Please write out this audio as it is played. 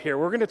Here,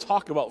 we're going to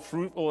talk about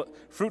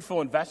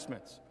fruitful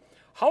investments.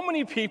 How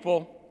many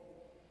people,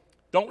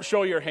 don't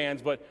show your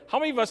hands, but how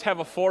many of us have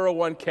a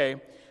 401k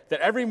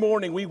that every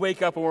morning we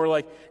wake up and we're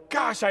like,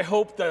 gosh, I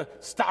hope the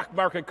stock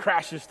market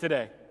crashes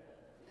today?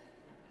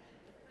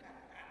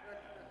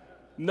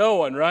 No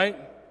one, right?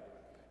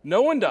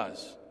 No one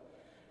does.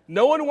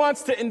 No one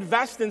wants to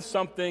invest in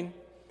something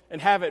and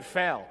have it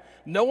fail.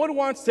 No one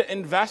wants to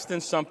invest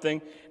in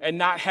something and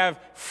not have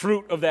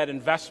fruit of that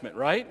investment,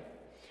 right?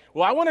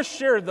 Well, I want to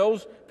share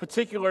those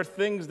particular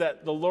things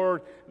that the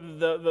Lord,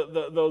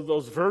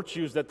 those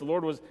virtues that the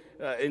Lord was,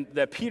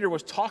 that Peter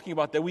was talking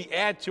about, that we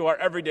add to our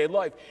everyday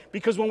life.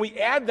 Because when we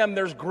add them,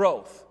 there's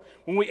growth.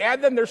 When we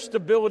add them, there's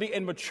stability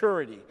and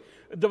maturity.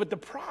 But the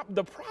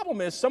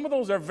problem is some of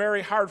those are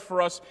very hard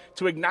for us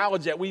to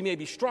acknowledge that we may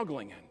be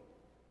struggling in.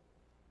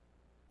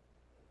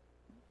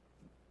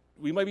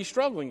 We may be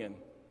struggling in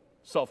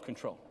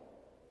self-control.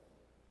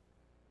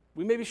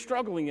 We may be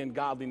struggling in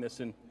godliness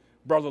and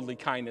brotherly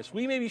kindness.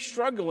 We may be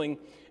struggling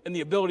in the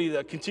ability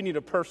to continue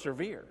to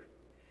persevere.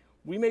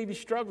 We may be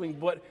struggling,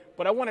 but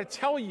I want to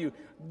tell you,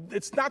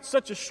 it's not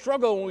such a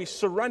struggle when we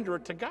surrender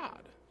it to God.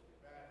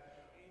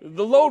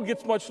 The load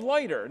gets much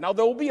lighter. Now,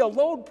 there will be a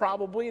load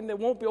probably, and it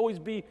won't always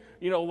be,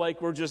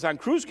 like we're just on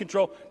cruise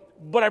control.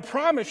 But I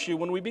promise you,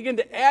 when we begin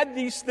to add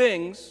these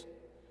things,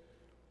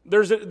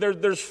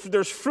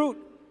 there's fruit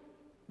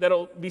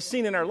that'll be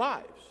seen in our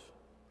lives.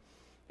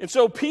 And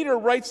so Peter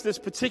writes this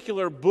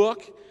particular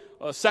book,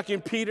 2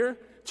 Peter,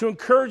 to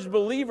encourage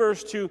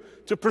believers to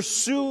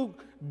pursue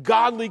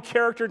godly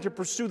character and to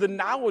pursue the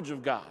knowledge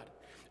of God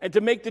and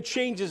to make the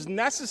changes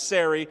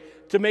necessary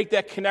to make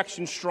that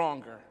connection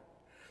stronger.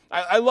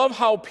 I love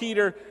how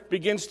Peter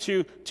begins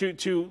to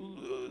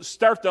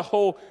start the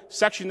whole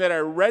section that I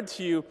read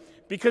to you,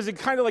 because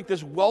it's kind of like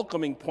this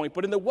welcoming point.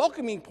 But in the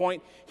welcoming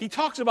point, he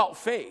talks about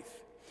faith.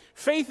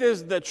 Faith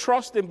is the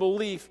trust and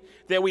belief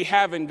that we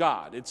have in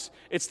God.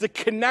 It's the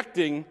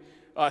connecting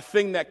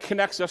thing that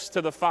connects us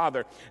to the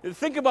Father.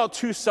 Think about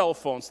two cell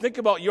phones. Think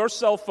about your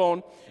cell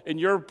phone in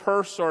your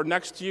purse or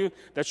next to you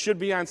that should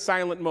be on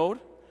silent mode.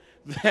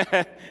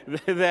 And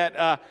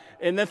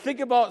then think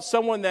about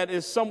someone that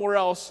is somewhere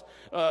else,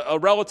 a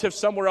relative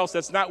somewhere else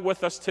that's not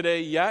with us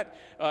today yet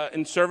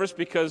in service,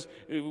 because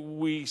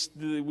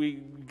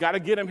we got to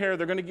get them here.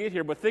 They're going to get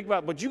here. But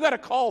you got to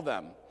call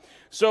them.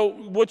 So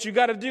what you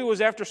got to do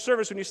is after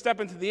service, when you step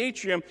into the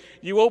atrium,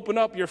 you open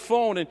up your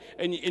phone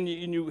and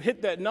you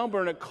hit that number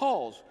and it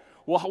calls.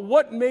 Well,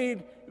 what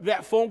made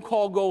that phone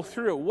call go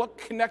through? What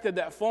connected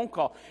that phone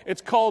call?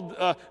 It's called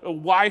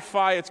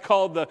Wi-Fi. It's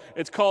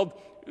called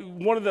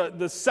one of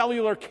the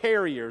cellular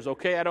carriers.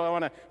 Okay, I don't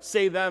want to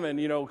say them, and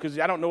because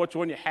I don't know which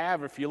one you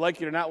have, if you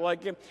like it or not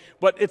like it.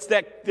 But it's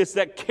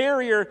that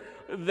carrier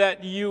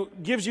that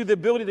gives you the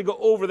ability to go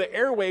over the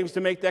airwaves to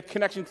make that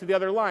connection to the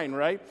other line.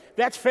 Right?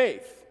 That's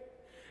faith.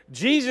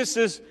 Jesus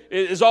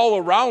is all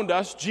around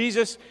us.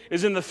 Jesus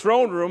is in the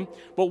throne room.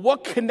 But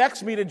what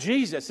connects me to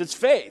Jesus? It's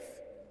faith.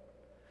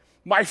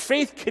 My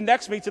faith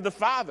connects me to the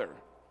Father.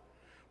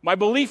 My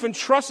belief and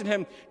trust in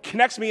Him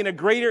connects me in a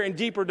greater and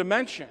deeper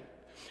dimension.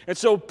 And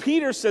so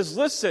Peter says,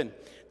 listen,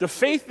 the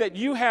faith that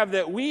you have,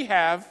 that we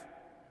have,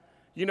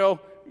 it's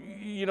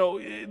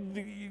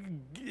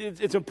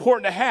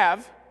important to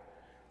have.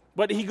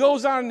 But he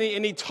goes on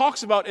and he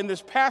talks about in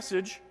this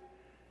passage,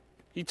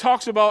 he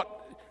talks about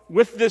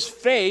with this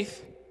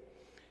faith,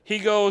 he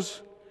goes,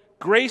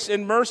 grace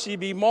and mercy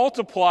be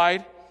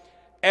multiplied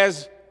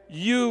as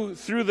you,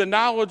 through the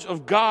knowledge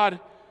of God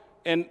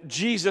and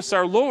Jesus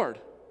our Lord.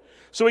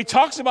 So he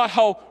talks about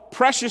how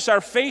precious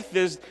our faith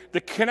is, the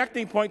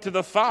connecting point to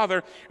the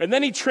Father, and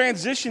then he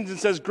transitions and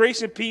says,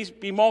 grace and peace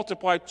be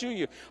multiplied to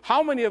you.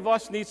 How many of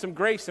us need some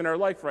grace in our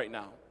life right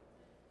now?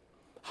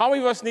 How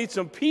many of us need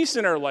some peace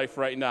in our life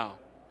right now?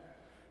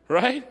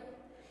 Right?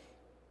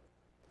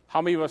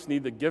 How many of us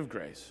need to give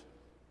grace?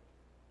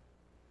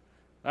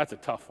 That's a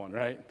tough one,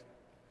 right?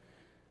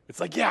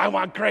 It's like, yeah, I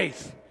want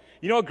grace.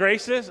 You know what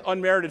grace is?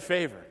 Unmerited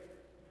favor.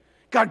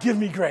 God, give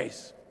me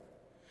grace.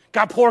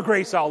 God, pour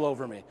grace all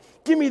over me.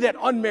 Give me that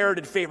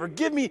unmerited favor.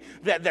 Give me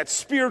that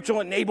spiritual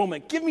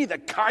enablement. Give me the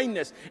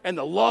kindness and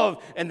the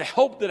love and the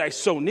help that I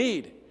so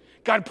need.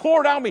 God,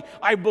 pour it on me.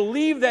 I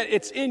believe that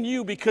it's in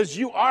you because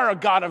you are a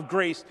God of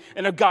grace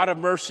and a God of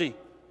mercy.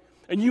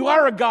 And you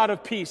are a God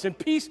of peace. And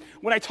peace,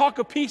 when I talk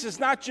of peace, it's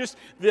not just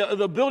the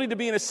ability to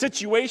be in a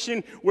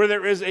situation where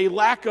there is a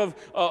lack of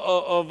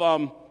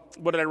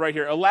what did I write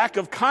here? A lack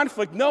of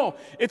conflict. No,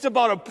 it's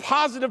about a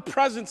positive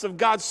presence of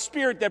God's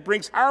Spirit that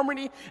brings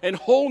harmony and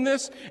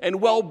wholeness and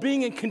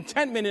well-being and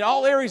contentment in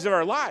all areas of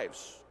our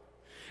lives.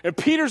 And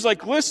Peter's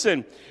like,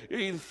 listen,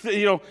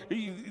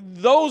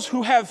 those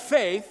who have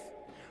faith,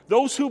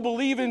 those who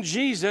believe in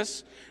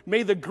Jesus,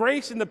 may the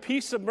grace and the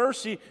peace of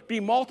mercy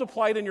be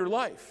multiplied in your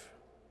life.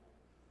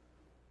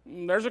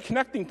 There's a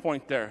connecting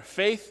point there.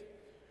 Faith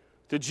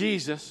to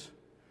Jesus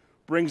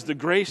brings the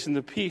grace and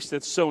the peace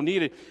that's so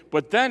needed.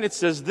 But then it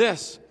says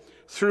this,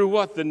 through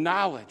what? The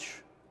knowledge.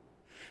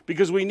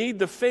 Because we need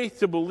the faith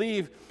to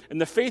believe,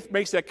 and the faith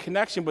makes that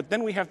connection, but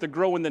then we have to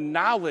grow in the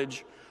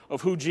knowledge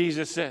of who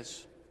Jesus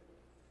is.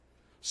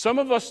 Some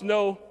of us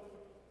know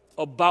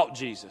about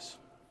Jesus.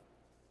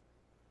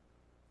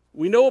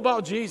 We know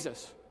about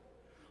Jesus,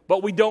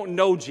 but we don't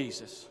know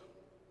Jesus.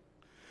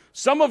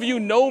 Some of you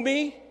know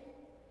me,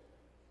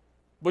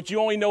 but you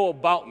only know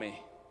about me.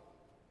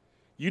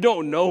 You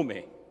don't know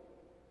me.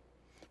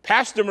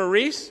 Pastor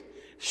Maurice,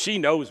 she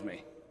knows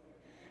me.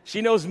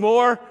 She knows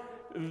more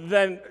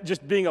than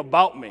just being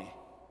about me.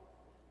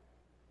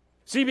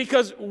 See,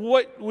 because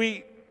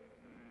you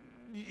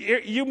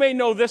may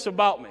know this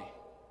about me,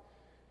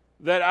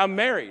 that I'm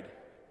married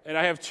and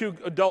I have 2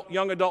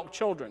 young adult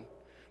children.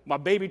 My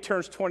baby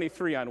turns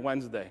 23 on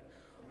Wednesday.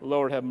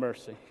 Lord have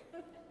mercy.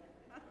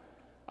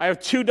 I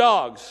have 2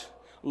 dogs.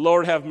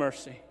 Lord have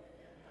mercy.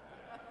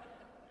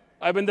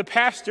 I've been the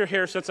pastor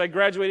here since I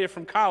graduated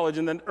from college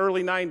in the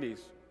early 90s.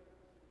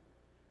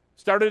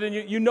 Started in,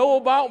 you know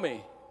about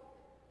me.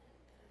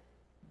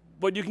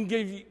 But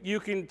you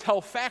can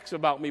tell facts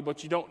about me,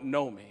 but you don't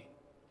know me.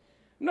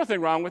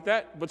 Nothing wrong with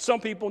that, but some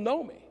people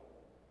know me.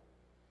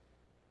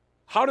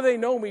 How do they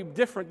know me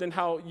different than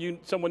how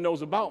someone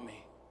knows about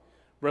me?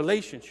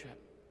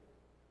 Relationship.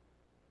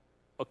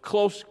 A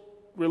close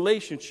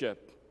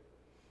relationship.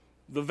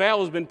 The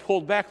veil has been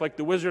pulled back like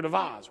the Wizard of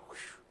Oz.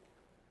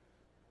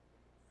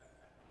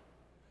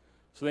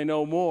 So they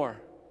know more.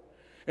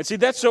 And see,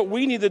 that's what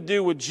we need to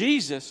do with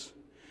Jesus,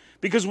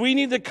 because we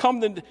need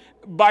to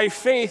by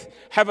faith,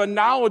 have a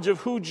knowledge of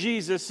who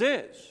Jesus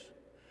is.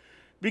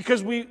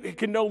 Because we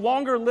can no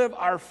longer live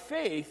our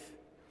faith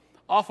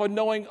off of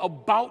knowing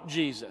about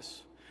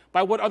Jesus,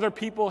 by what other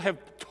people have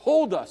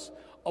told us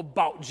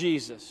about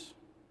Jesus.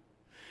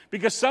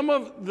 Because some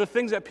of the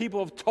things that people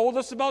have told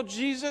us about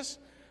Jesus,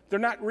 they're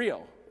not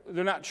real.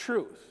 They're not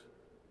truth.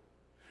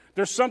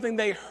 There's something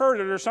they heard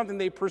or there's something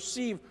they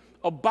perceive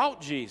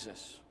about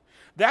Jesus.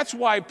 That's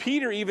why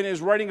Peter even is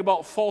writing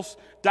about false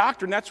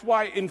doctrine. That's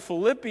why in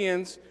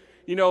Philippians,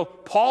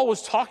 Paul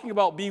was talking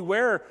about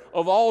beware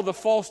of all the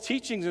false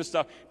teachings and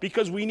stuff,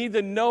 because we need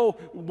to know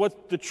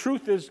what the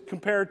truth is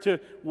compared to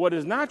what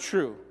is not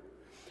true.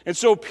 And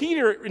so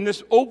Peter, in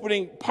this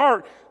opening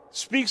part,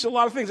 speaks a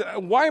lot of things.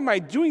 Why am I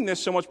doing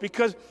this so much?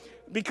 Because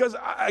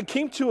I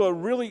came to a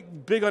really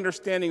big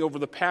understanding over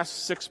the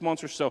past 6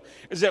 months or so,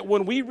 is that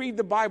when we read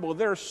the Bible,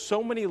 there are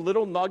so many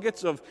little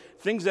nuggets of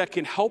things that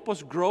can help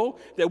us grow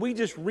that we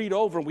just read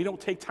over and we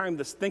don't take time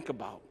to think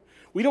about.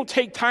 We don't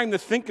take time to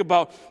think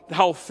about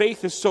how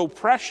faith is so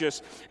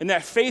precious, and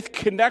that faith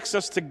connects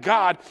us to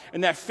God,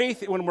 and that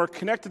faith, when we're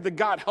connected to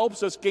God,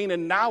 helps us gain a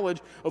knowledge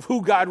of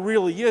who God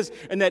really is,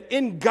 and that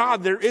in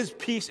God there is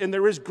peace and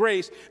there is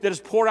grace that is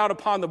poured out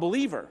upon the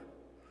believer.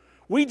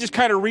 We just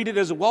kind of read it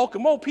as a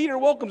welcome. Oh, Peter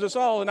welcomes us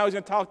all, and now he's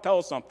going to tell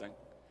us something.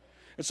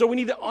 And so we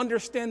need to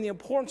understand the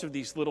importance of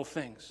these little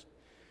things.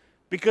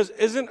 Because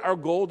isn't our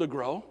goal to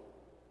grow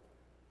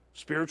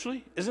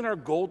spiritually? Isn't our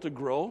goal to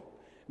grow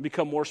and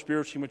become more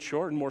spiritually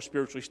mature and more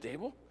spiritually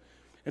stable?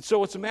 And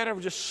so it's a matter of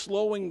just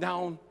slowing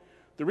down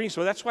the reading.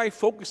 So that's why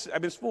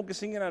I've been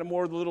focusing in on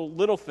more of the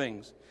little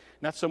things,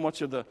 not so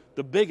much of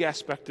the big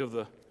aspect of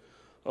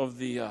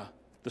the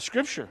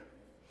Scripture.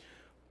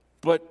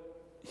 But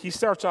he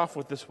starts off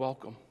with this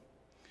welcome.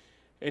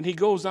 And he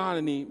goes on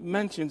and he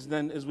mentions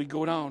then as we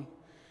go down,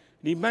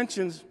 and he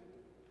mentions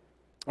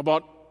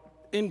about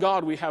in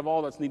God we have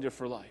all that's needed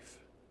for life.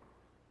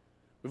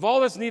 We have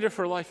all that's needed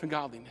for life and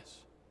godliness.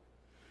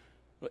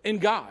 In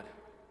God.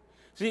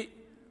 See,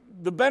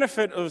 the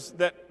benefit of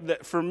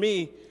that for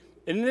me,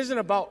 and it isn't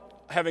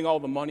about having all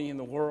the money in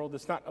the world.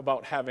 It's not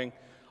about having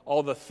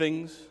all the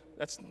things.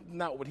 That's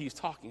not what he's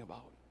talking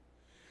about.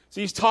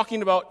 See, he's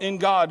talking about in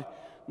God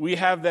we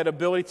have that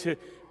ability to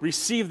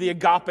receive the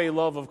agape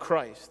love of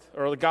Christ,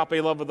 or the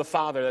agape love of the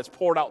Father that's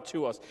poured out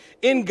to us.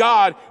 In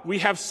God, we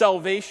have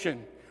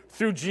salvation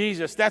through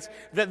Jesus. That's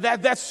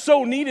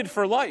so needed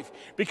for life,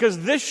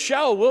 because this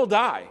shell will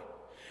die.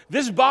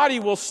 This body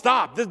will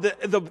stop.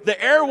 The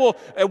air will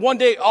one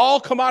day all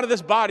come out of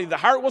this body. The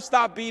heart will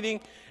stop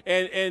beating,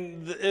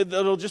 and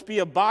it'll just be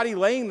a body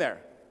laying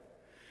there.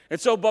 And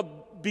so,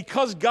 but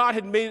because God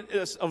had made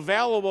us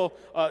available,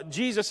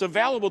 Jesus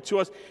available to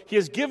us, he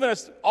has given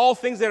us all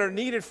things that are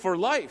needed for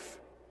life.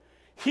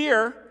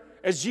 Here,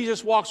 as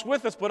Jesus walks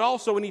with us, but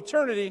also in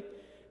eternity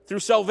through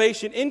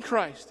salvation in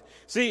Christ.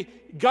 See,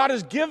 God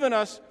has given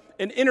us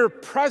an inner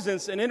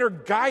presence, an inner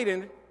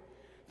guidance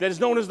that is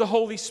known as the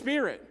Holy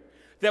Spirit,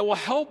 that will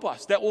help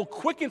us, that will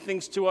quicken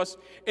things to us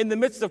in the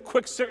midst of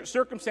quick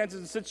circumstances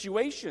and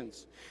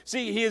situations.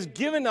 See, he has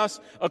given us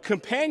a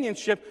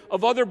companionship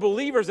of other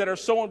believers that are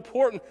so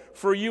important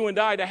for you and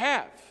I to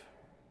have.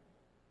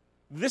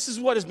 This is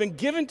what has been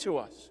given to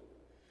us,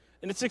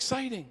 and it's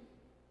exciting.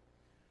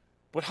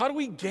 But how do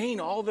we gain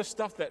all this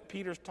stuff that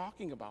Peter's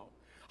talking about?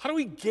 How do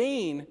we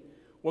gain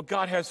what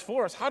God has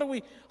for us? How do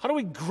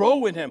we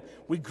grow in him?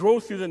 We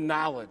grow through the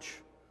knowledge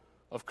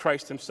of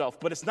Christ himself,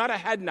 but it's not a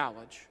head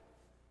knowledge.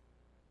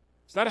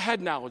 It's not a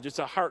head knowledge, it's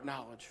a heart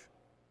knowledge.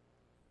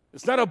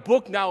 It's not a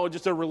book knowledge,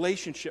 it's a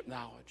relationship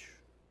knowledge.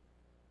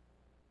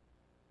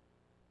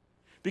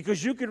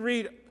 Because you can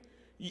read,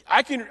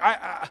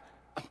 I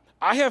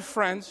have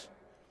friends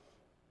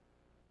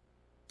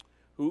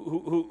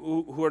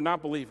who are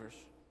not believers.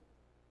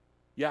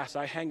 Yes,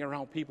 I hang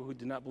around people who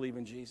do not believe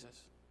in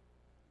Jesus.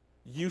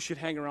 You should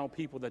hang around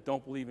people that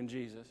don't believe in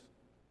Jesus.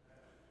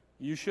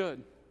 You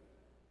should.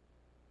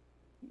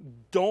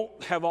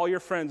 Don't have all your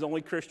friends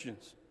only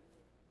Christians.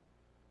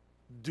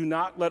 Do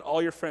not let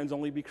all your friends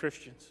only be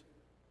Christians.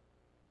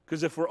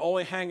 Because if we're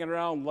only hanging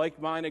around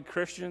like-minded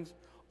Christians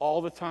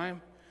all the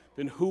time,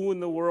 then who in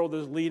the world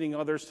is leading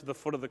others to the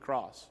foot of the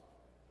cross?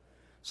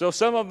 So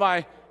some of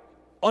my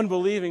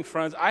unbelieving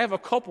friends, I have a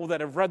couple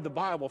that have read the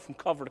Bible from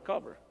cover to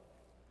cover.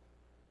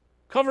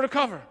 Cover to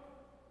cover.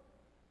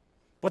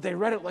 But they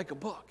read it like a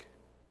book.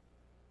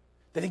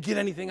 They didn't get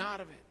anything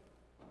out of it.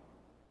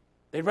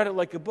 They read it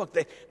like a book.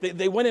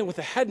 They went in with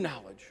a head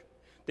knowledge.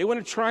 They went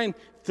in trying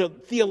to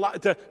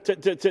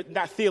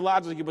not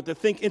theologically, but to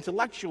think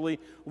intellectually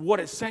what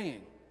it's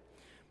saying.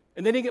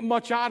 And they didn't get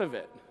much out of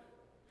it.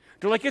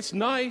 They're like, it's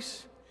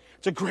nice.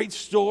 It's a great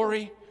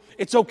story.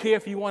 It's okay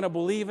if you want to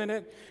believe in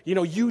it. You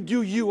know, you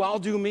do you, I'll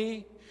do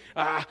me.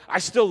 I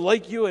still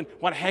like you and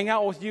want to hang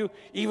out with you,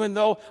 even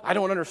though I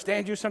don't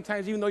understand you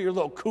sometimes, even though you're a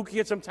little kooky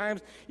at sometimes,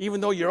 even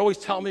though you're always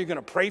telling me you're going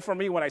to pray for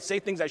me when I say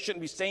things I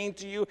shouldn't be saying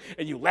to you,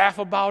 and you laugh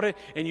about it,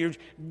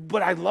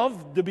 but I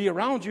love to be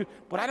around you,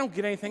 but I don't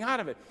get anything out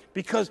of it,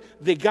 because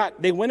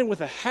they went in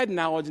with a head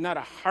knowledge, not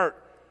a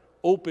heart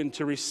open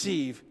to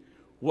receive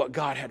what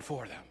God had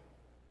for them.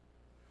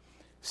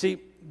 See,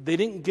 they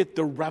didn't get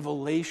the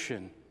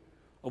revelation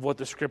of what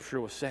the Scripture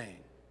was saying.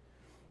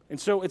 And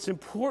so it's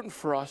important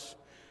for us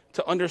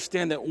to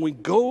understand that when we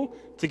go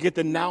to get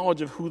the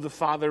knowledge of who the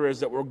Father is,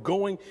 that we're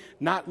going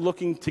not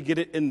looking to get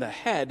it in the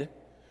head,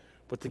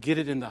 but to get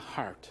it in the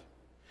heart.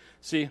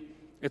 See,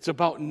 it's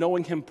about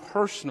knowing Him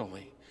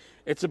personally.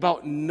 It's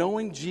about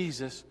knowing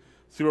Jesus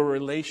through a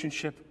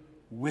relationship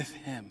with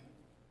Him.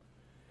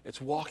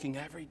 It's walking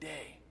every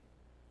day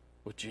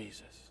with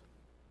Jesus.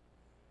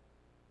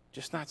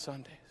 Just not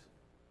Sundays.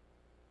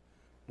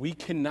 We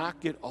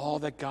cannot get all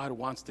that God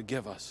wants to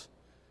give us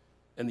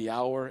in the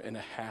hour and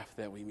a half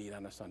that we meet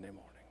on a Sunday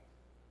morning.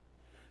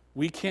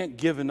 We can't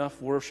give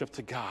enough worship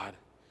to God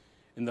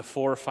in the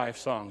 4 or 5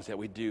 songs that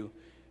we do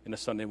in a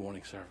Sunday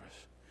morning service.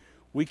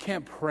 We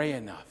can't pray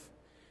enough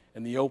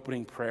in the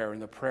opening prayer,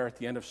 and the prayer at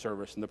the end of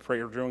service, and the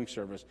prayer during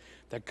service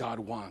that God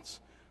wants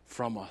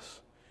from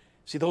us.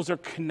 See, those are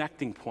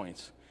connecting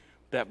points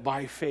that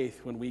by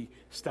faith, when we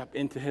step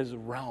into His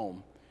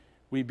realm,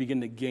 we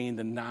begin to gain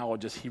the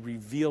knowledge as He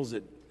reveals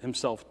it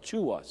Himself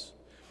to us.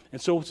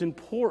 And so it's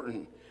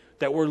important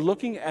that we're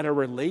looking at a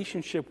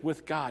relationship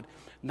with God,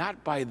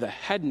 not by the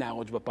head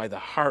knowledge, but by the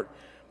heart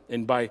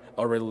and by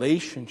a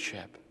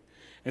relationship.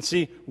 And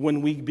see,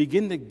 when we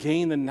begin to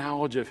gain the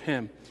knowledge of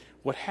Him,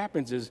 what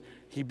happens is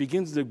He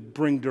begins to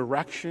bring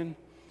direction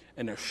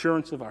and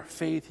assurance of our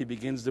faith. He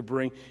begins to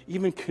bring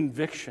even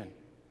conviction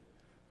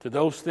to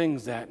those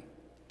things that,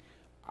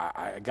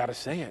 I got to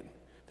say it,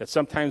 that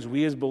sometimes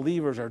we as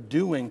believers are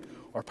doing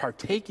or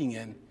partaking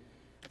in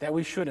that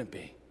we shouldn't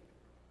be.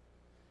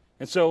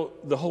 And so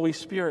the Holy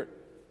Spirit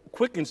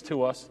quickens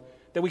to us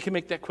that we can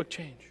make that quick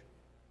change.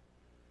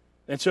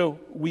 And so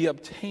we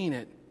obtain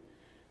it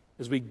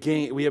as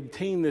we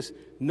obtain this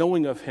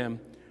knowing of Him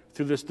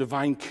through this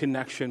divine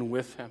connection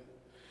with Him.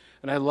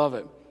 And I love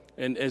it.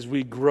 And as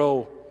we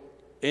grow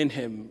in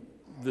Him,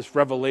 this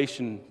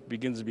revelation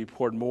begins to be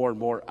poured more and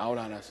more out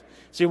on us.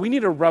 See, we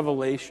need a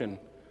revelation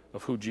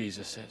of who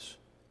Jesus is.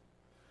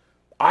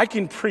 I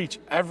can preach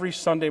every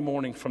Sunday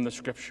morning from the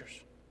Scriptures.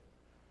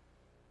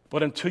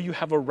 But until you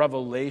have a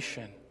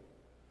revelation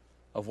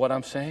of what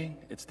I'm saying,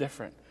 it's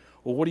different.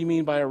 Well, what do you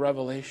mean by a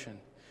revelation?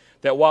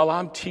 That while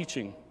I'm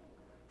teaching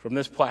from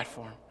this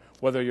platform,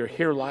 whether you're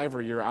here live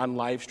or you're on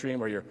live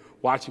stream or you're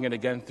watching it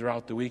again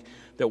throughout the week,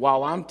 that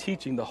while I'm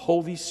teaching, the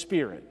Holy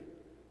Spirit,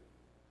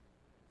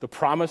 the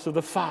promise of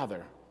the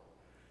Father,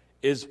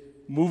 is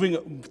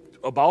moving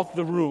about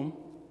the room,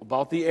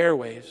 about the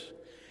airways,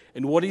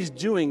 and what He's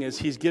doing is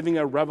He's giving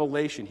a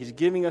revelation. He's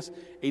giving us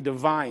a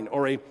divine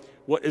or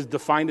what is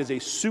defined as a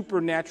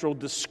supernatural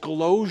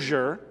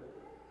disclosure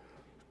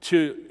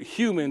to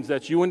humans,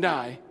 that's you and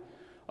I,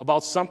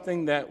 about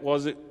something that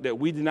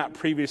we did not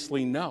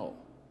previously know.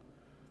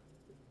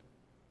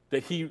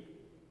 That He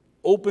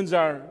opens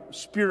our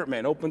spirit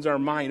man, opens our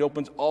mind,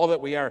 opens all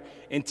that we are,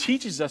 and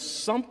teaches us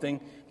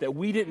something that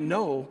we didn't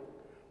know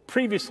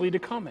previously to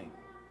coming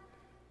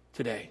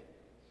today.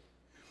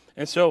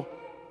 And so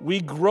we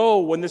grow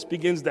when this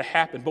begins to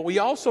happen. But we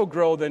also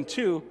grow then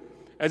too,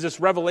 as this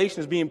revelation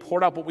is being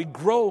poured out, but we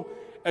grow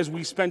as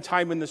we spend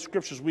time in the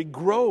Scriptures. We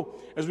grow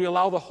as we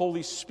allow the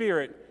Holy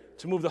Spirit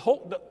to move.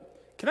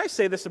 Can I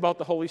say this about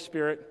the Holy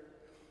Spirit?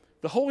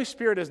 The Holy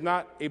Spirit is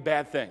not a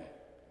bad thing.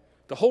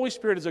 The Holy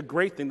Spirit is a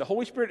great thing. The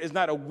Holy Spirit is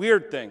not a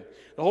weird thing.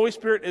 The Holy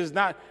Spirit is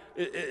not...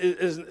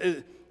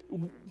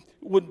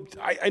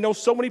 I know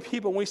so many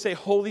people, when we say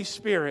Holy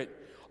Spirit,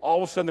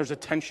 all of a sudden there's a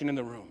tension in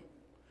the room.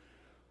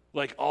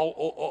 Like,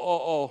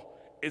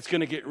 it's going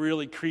to get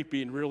really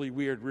creepy and really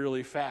weird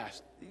really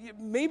fast.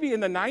 Maybe in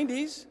the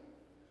 90s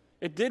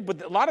it did,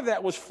 but a lot of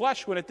that was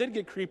flesh when it did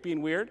get creepy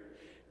and weird.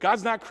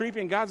 God's not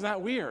creepy and God's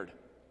not weird.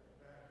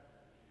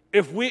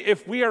 If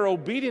we are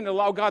obedient and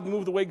allow God to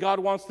move the way God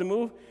wants to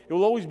move, it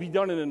will always be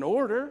done in an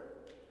order.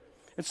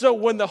 And so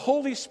when the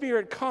Holy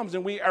Spirit comes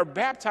and we are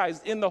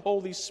baptized in the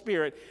Holy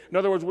Spirit, in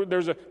other words,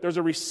 there's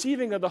a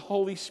receiving of the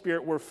Holy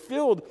Spirit, we're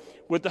filled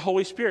with the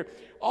Holy Spirit,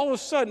 all of a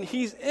sudden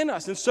He's in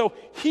us. And so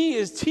He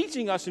is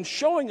teaching us and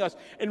showing us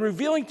and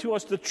revealing to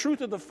us the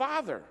truth of the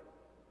Father.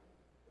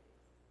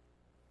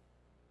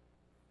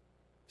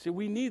 See,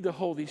 we need the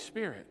Holy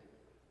Spirit.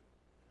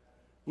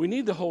 We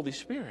need the Holy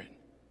Spirit.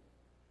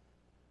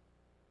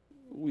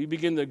 We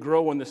begin to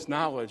grow in this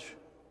knowledge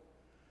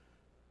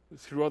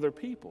through other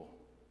people,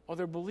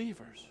 other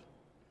believers.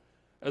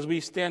 As we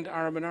stand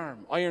arm in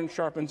arm, iron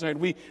sharpens iron,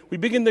 we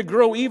begin to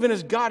grow even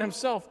as God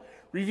Himself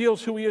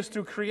reveals who He is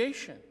through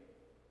creation.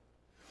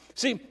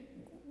 See,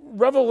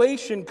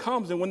 revelation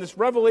comes, and when this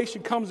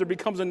revelation comes, there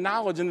becomes a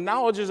knowledge, and the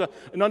knowledge is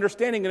an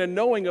understanding and a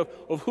knowing of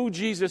who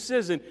Jesus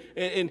is, and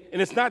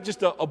it's not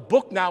just a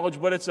book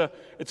knowledge, but it's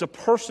a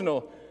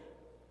personal,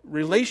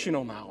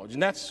 relational knowledge,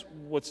 and that's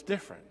what's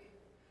different,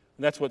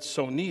 and that's what's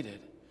so needed.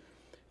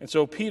 And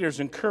so Peter's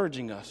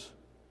encouraging us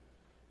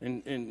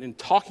in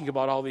talking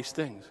about all these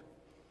things.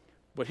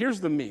 But here's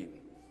the meat.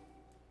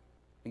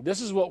 And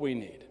this is what we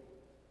need.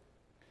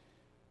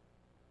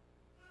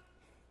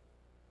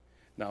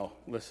 Now,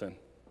 listen.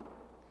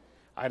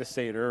 I had to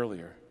say it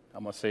earlier.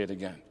 I'm going to say it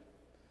again.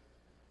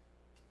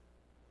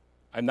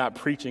 I'm not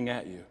preaching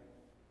at you.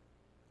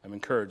 I'm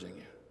encouraging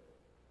you.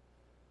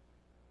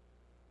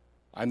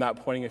 I'm not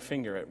pointing a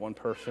finger at one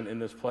person in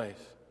this place.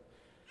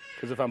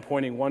 Because if I'm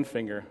pointing one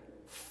finger,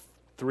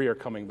 3 are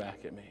coming back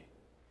at me.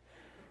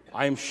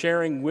 I am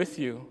sharing with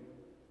you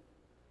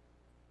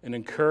an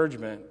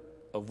encouragement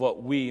of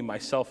what we,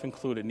 myself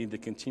included, need to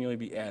continually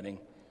be adding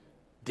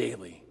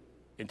daily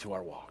into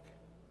our walk.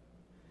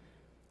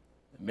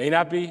 It may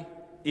not be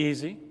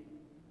easy,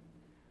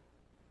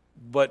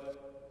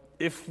 but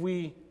if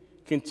we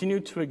continue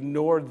to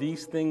ignore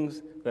these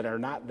things that are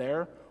not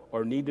there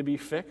or need to be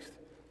fixed,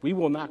 we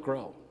will not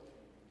grow.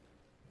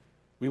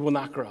 We will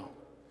not grow.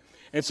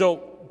 And so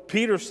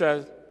Peter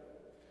says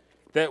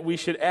that we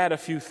should add a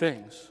few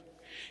things.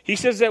 He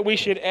says that we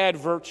should add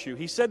virtue.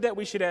 He said that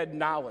we should add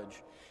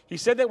knowledge. He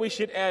said that we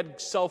should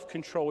add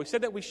self-control. He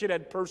said that we should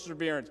add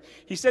perseverance.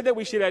 He said that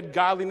we should add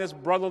godliness,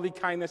 brotherly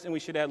kindness, and we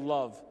should add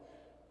love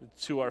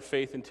to our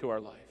faith and to our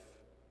life.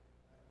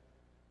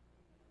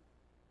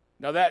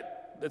 Now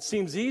that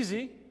seems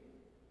easy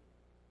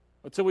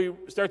until we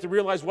start to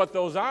realize what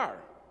those are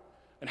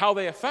and how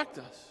they affect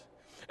us.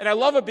 And I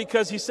love it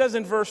because he says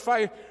in verse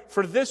 5,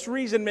 for this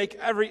reason make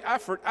every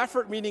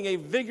effort meaning a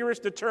vigorous,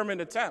 determined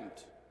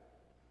attempt.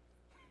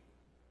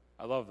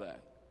 I love that.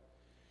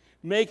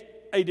 Make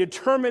a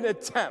determined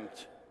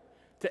attempt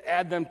to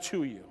add them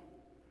to you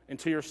and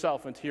to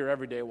yourself and to your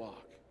everyday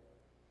walk.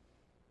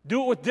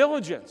 Do it with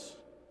diligence.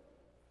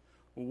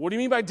 What do you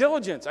mean by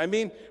diligence? I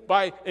mean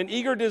by an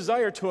eager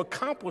desire to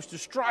accomplish, to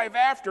strive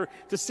after,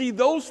 to see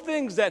those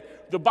things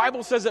that the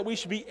Bible says that we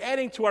should be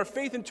adding to our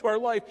faith and to our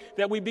life,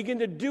 that we begin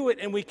to do it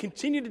and we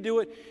continue to do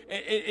it.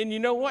 And you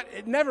know what?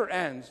 It never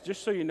ends,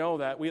 just so you know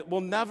that.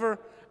 We'll never,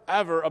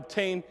 ever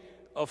obtain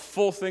a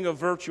full thing of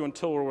virtue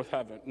until we're in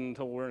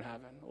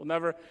heaven. We'll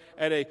never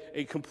add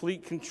a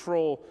complete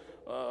control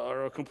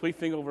or a complete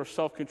thing over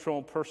self-control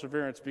and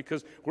perseverance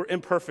because we're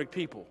imperfect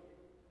people.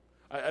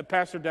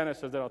 Pastor Dennis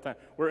says that all the time.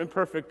 We're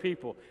imperfect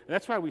people. And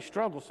that's why we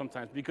struggle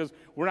sometimes, because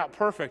we're not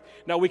perfect.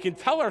 Now, we can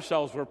tell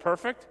ourselves we're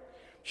perfect.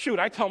 Shoot,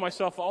 I tell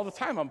myself all the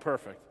time I'm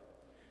perfect.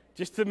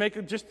 Just to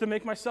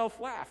make myself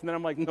laugh. And then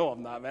I'm like, no,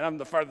 I'm not, man. I'm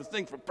the farthest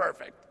thing from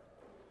perfect.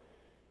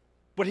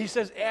 But he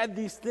says add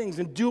these things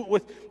and do it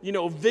with,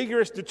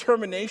 vigorous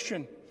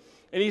determination.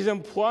 And he's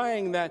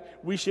implying that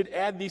we should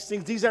add these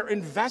things. These are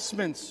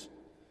investments.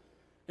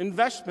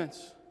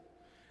 Investments.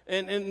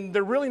 And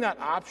they're really not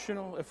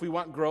optional if we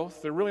want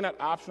growth. They're really not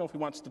optional if we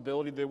want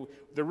stability.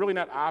 They're really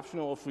not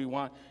optional if we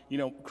want,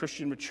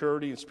 Christian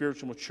maturity and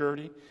spiritual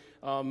maturity.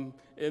 And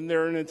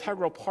they're an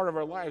integral part of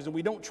our lives. And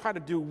we don't try to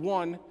do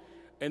one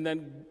and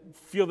then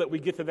feel that we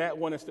get to that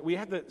one. We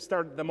have to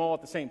start them all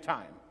at the same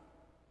time.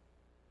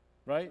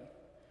 Right?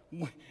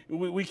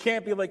 We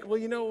can't be like, well,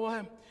 you know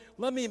what?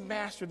 Let me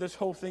master this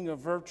whole thing of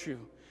virtue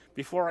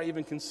before I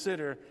even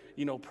consider,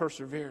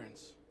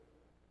 perseverance.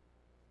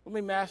 Let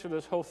me master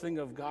this whole thing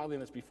of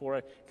godliness before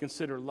I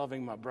consider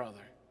loving my brother.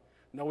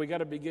 No, we got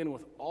to begin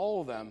with all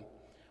of them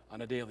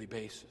on a daily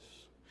basis.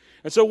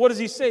 And so what does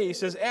he say? He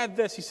says, add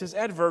this. He says,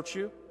 add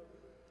virtue.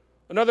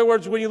 In other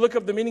words, when you look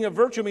up the meaning of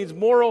virtue, it means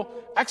moral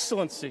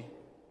excellency.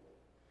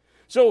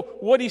 So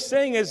what he's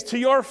saying is, to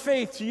your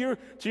faith, to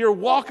your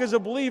walk as a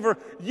believer,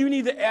 you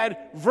need to add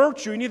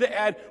virtue. You need to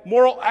add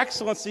moral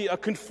excellency, a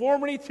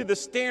conformity to the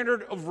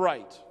standard of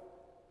right.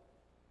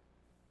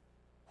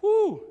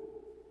 Whew.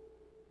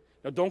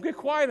 Now, don't get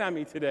quiet on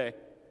me today.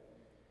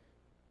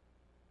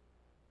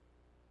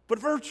 But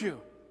virtue.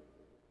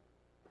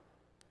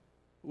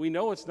 We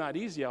know it's not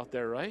easy out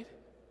there, right?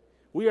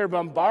 We are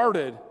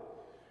bombarded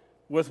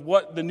with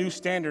what the new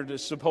standard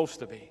is supposed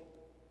to be.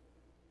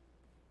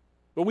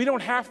 But we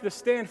don't have to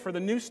stand for the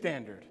new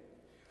standard.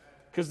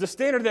 Because the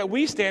standard that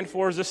we stand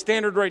for is the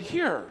standard right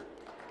here.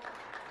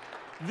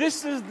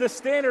 This is the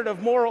standard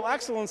of moral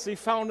excellency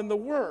found in the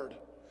Word.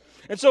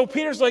 And so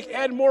Peter's like,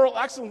 add moral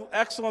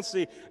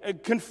excellency,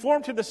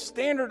 conform to the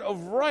standard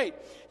of right.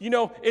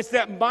 It's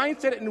that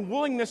mindset and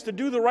willingness to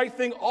do the right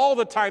thing all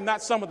the time,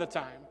 not some of the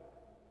time.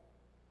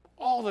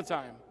 All the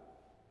time.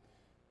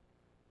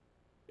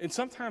 And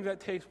sometimes that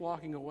takes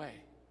walking away.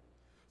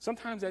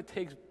 Sometimes that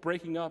takes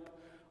breaking up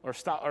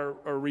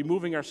or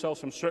removing ourselves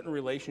from certain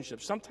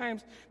relationships.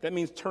 Sometimes that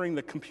means turning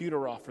the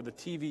computer off or the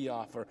TV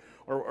off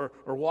or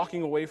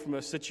walking away from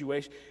a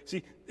situation.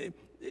 See,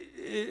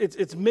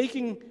 it's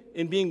making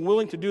and being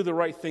willing to do the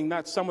right thing,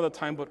 not some of the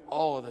time, but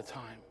all of the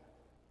time.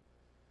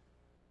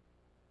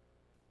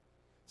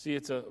 See,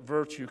 it's a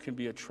virtue, can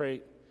be a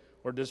trait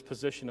or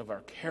disposition of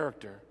our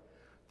character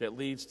that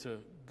leads to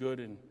good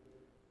and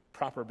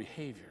proper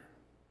behavior.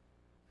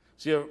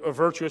 See, a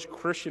virtuous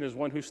Christian is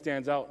one who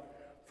stands out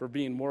for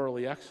being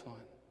morally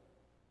excellent.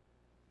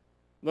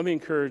 Let me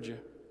encourage you.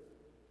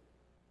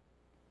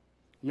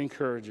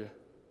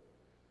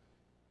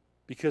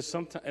 Because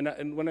sometimes,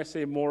 and when I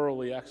say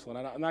morally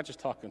excellent, I'm not just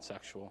talking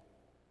sexual.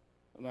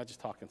 I'm not just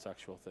talking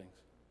sexual things.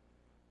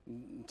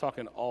 I'm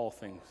talking all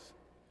things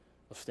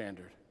of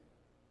standard.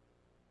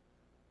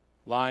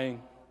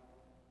 Lying,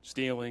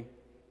 stealing,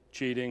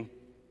 cheating.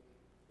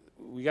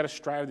 We got to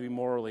strive to be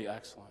morally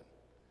excellent.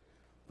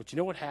 But you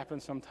know what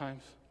happens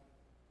sometimes?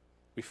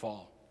 We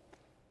fall.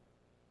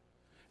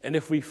 And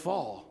if we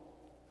fall,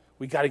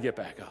 we got to get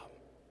back up.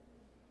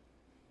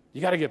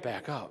 You got to get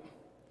back up.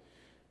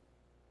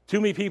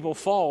 Too many people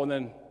fall and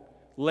then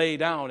lay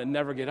down and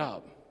never get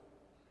up.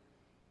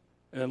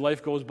 And then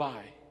life goes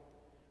by,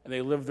 and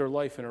they live their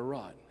life in a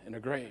rut, in a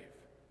grave.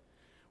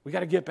 We got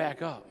to get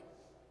back up.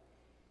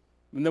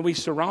 And then we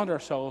surround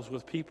ourselves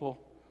with people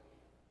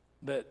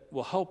that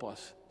will help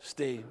us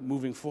stay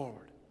moving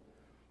forward.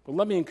 But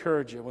let me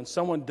encourage you, when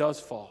someone does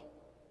fall,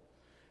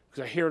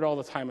 because I hear it all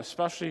the time,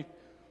 especially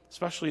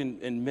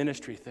in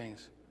ministry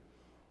things,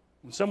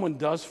 when someone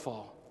does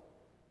fall,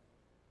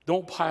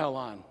 don't pile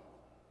on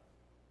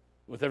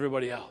with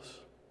everybody else.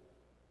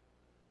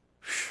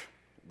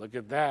 Look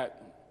at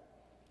that.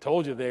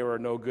 Told you they were a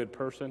no good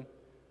person.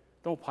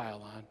 Don't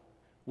pile on.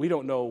 We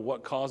don't know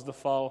what caused the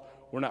fall.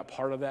 We're not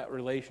part of that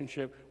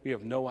relationship. We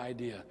have no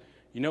idea.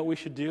 You know what we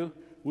should do?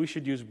 We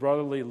should use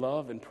brotherly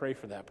love and pray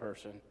for that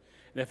person.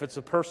 And if it's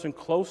a person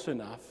close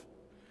enough,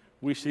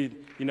 we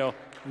should,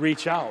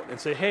 reach out and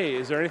say, hey,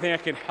 is there anything I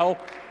can help?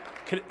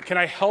 Can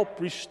I help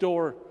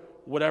restore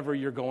whatever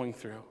you're going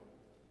through?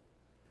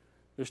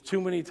 There's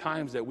too many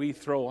times that we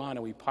throw on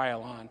and we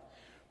pile on.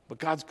 But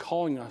God's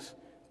calling us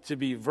to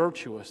be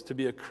virtuous, to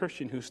be a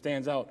Christian who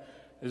stands out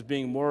as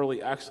being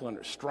morally excellent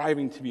or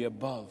striving to be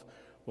above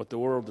what the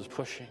world is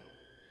pushing.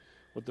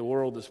 What the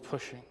world is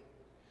pushing.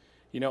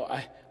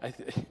 And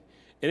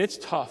it's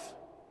tough.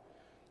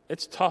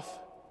 It's tough.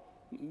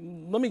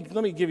 Let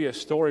me give you a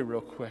story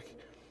real quick.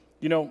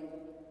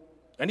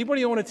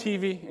 Anybody own a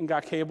TV and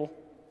got cable?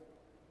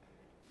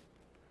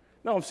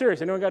 No, I'm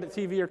serious. Anyone got a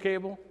TV or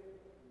cable?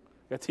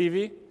 Got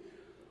TV?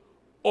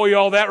 Oh, you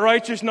all that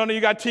righteous? None of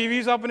you got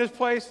TVs up in this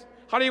place?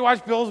 How do you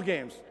watch Bills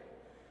games?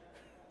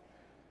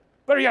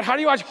 Better yet, how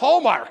do you watch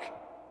Hallmark?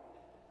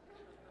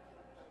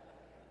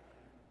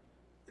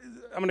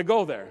 I'm going to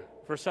go there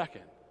for a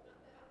second.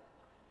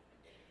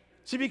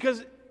 See,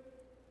 because,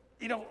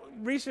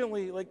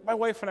 recently, like my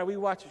wife and I, we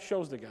watch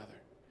shows together.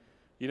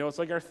 It's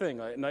like our thing.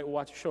 At night we'll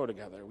watch a show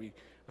together,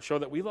 a show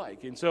that we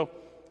like. And so,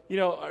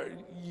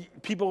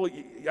 people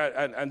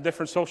on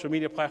different social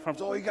media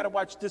platforms, oh, you got to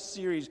watch this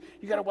series.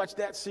 You got to watch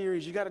that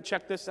series. You got to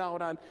check this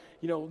out on,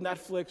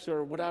 Netflix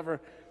or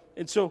whatever.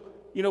 And so,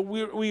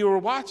 we were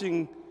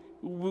watching,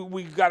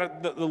 we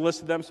got the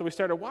list of them, so we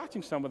started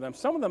watching some of them.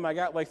 Some of them I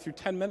got like through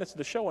 10 minutes of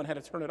the show and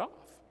had to turn it off.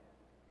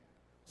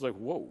 I was like,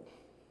 whoa.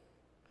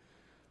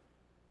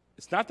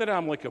 It's not that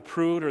I'm like a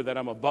prude or that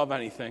I'm above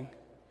anything,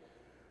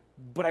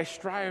 but I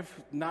strive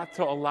not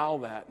to allow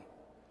that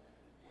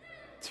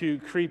to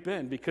creep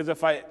in, because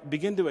if I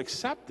begin to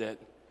accept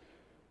it,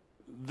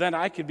 then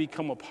I could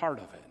become a part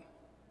of it.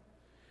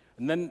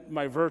 And then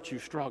my virtue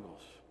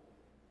struggles.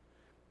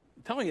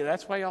 I'm telling you,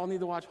 that's why y'all need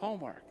to watch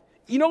Hallmark.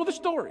 You know the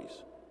stories.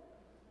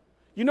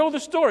 You know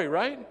the story,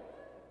 right?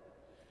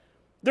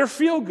 They're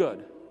feel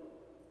good.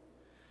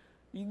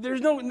 There's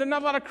not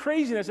a lot of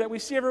craziness that we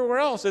see everywhere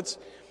else. It's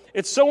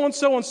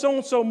so-and-so and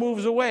so-and-so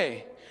moves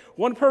away.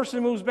 One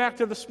person moves back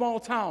to the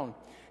small town,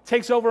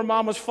 takes over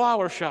mama's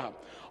flower shop.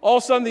 All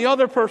of a sudden, the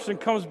other person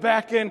comes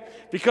back in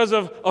because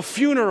of a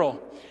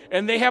funeral,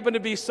 and they happen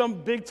to be some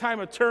big-time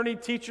attorney,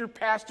 teacher,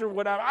 pastor,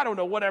 whatever, I don't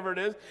know, whatever it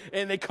is,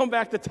 and they come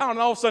back to town, and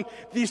all of a sudden,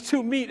 these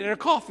two meet in a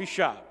coffee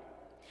shop.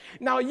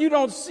 Now, you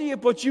don't see it,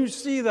 but you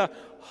see the,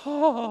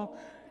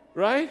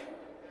 right?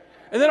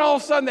 And then all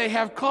of a sudden, they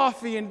have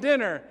coffee and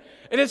dinner,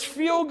 and it's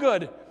feel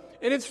good.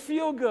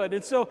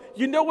 And so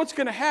you know what's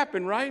going to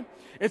happen, right?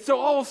 And so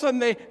all of a sudden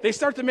they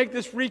start to make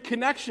this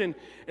reconnection.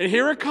 And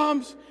here it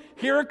comes,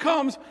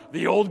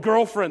 the old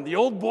girlfriend, the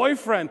old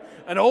boyfriend,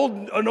 an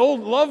old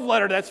love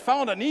letter that's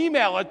found, an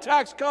email, a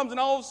text comes, and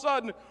all of a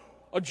sudden,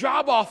 a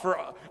job offer,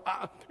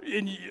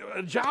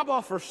 a job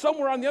offer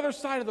somewhere on the other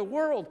side of the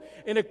world,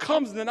 and it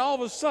comes, and then all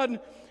of a sudden,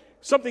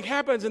 something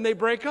happens, and they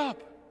break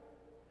up.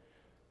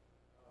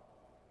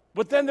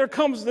 But then there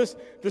comes this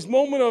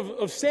moment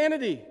of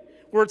sanity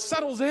where it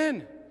settles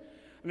in.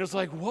 And it's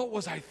like, what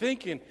was I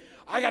thinking?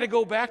 I got to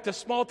go back to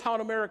small town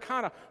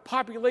Americana,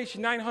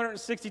 population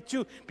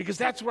 962, because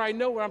that's where I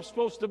know where I'm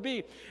supposed to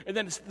be. And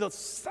then the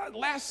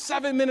last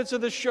 7 minutes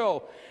of the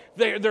show,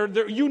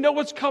 you know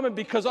what's coming,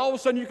 because all of a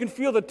sudden you can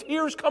feel the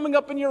tears coming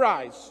up in your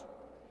eyes.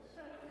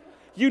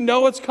 You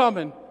know it's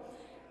coming.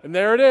 And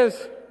there it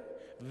is.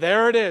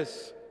 There it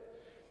is.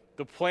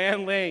 The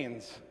plan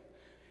lanes.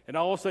 And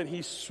all of a sudden,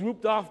 he's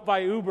swooped off by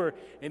Uber,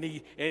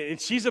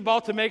 and she's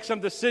about to make some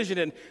decision,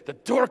 and the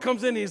door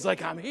comes in, and he's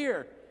like, I'm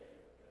here.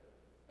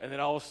 And then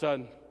all of a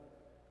sudden,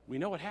 we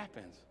know what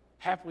happens.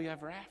 Happily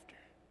ever after.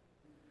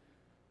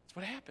 That's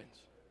what happens.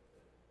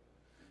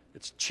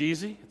 It's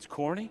cheesy. It's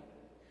corny.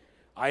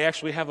 I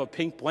actually have a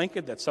pink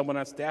blanket that someone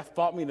on staff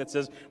bought me that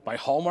says, my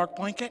Hallmark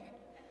blanket.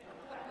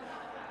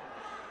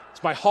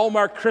 It's my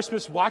Hallmark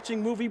Christmas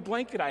watching movie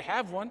blanket. I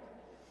have one.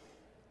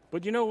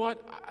 But you know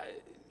what?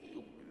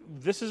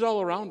 This is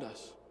all around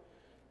us.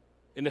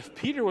 And if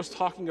Peter was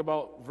talking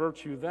about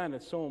virtue then,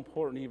 it's so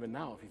important even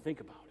now if you think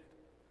about it.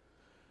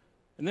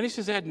 And then he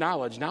says add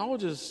knowledge.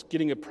 Knowledge is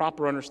getting a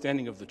proper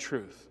understanding of the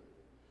truth.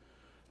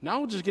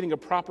 Knowledge is getting a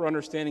proper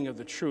understanding of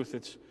the truth.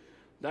 It's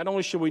not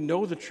only should we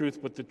know the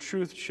truth, but the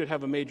truth should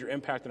have a major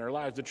impact in our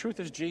lives. The truth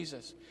is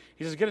Jesus.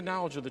 He says get a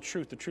knowledge of the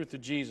truth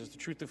of Jesus, the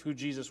truth of who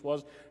Jesus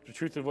was, the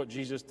truth of what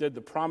Jesus did, the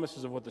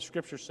promises of what the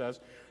Scripture says,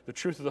 the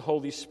truth of the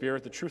Holy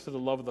Spirit, the truth of the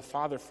love of the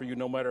Father for you,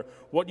 no matter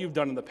what you've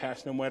done in the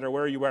past, no matter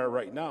where you are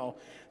right now.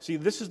 See,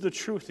 this is the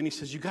truth. And he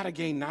says you got to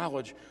gain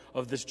knowledge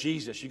of this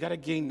Jesus. You got to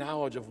gain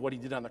knowledge of what he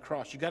did on the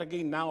cross. You got to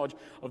gain knowledge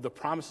of the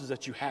promises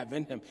that you have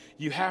in him.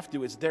 You have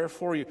to. It's there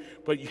for you.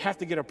 But you have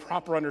to get a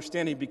proper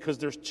understanding, because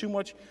there's too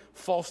much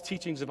false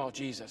teachings about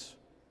Jesus.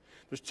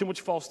 There's too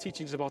much false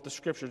teachings about the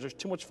Scriptures. There's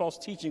too much false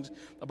teachings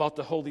about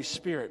the Holy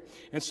Spirit.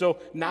 And so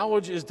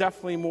knowledge is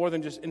definitely more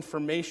than just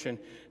information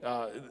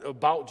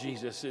about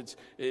Jesus. It's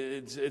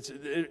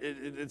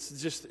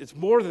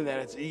more than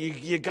that.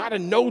 You got to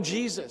know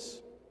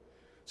Jesus.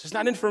 It's just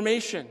not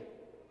information.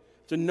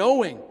 It's a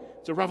knowing.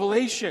 It's a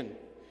revelation.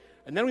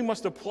 And then we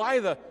must apply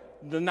the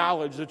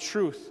knowledge, the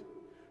truth,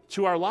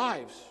 to our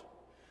lives.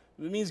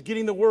 It means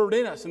getting the Word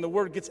in us, and the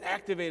Word gets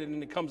activated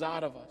and it comes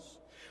out of us.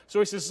 So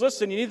he says,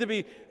 listen, you need to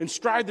be and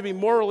strive to be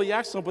morally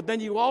excellent, but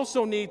then you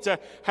also need to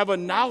have a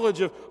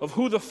knowledge of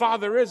who the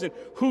Father is and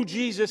who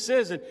Jesus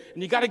is. And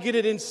you got to get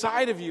it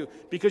inside of you,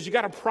 because you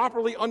got to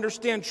properly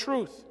understand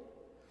truth.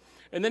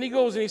 And then he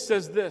goes and he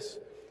says this.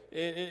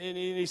 And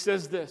he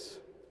says this.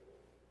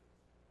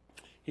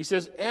 He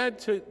says, add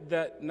to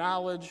that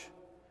knowledge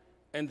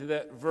and to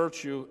that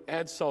virtue,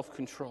 add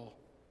self-control.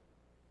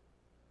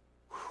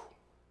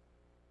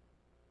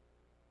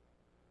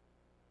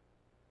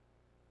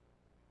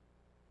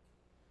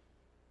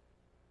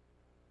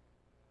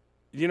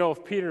 You know,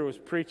 if Peter was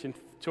preaching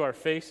to our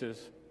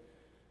faces,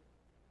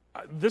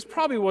 this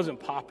probably wasn't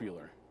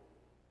popular.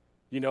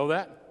 You know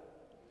that?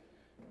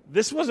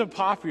 This wasn't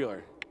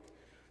popular.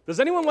 Does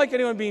anyone like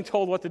anyone being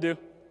told what to do?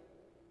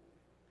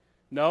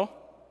 No?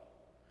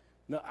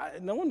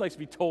 No one likes to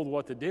be told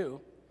what to do.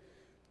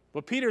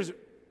 But Peter's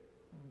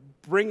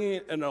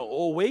bringing an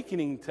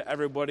awakening to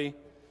everybody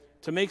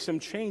to make some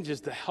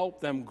changes to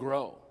help them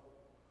grow.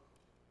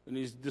 And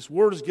this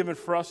word is given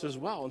for us as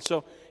well. And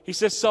so he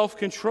says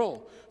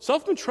self-control.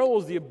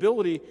 Self-control is the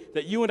ability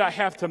that you and I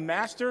have to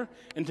master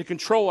and to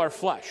control our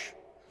flesh,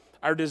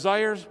 our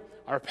desires,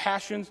 our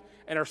passions,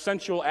 and our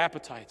sensual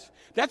appetites.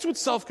 That's what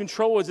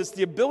self-control is. It's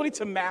the ability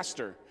to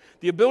master,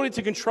 the ability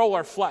to control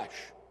our flesh,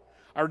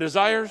 our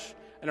desires,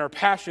 and our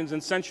passions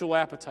and sensual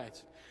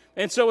appetites.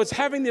 And so it's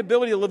having the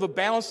ability to live a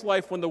balanced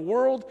life when the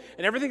world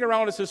and everything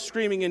around us is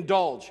screaming,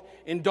 indulge,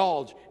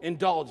 indulge,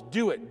 indulge,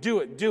 do it, do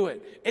it, do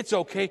it. It's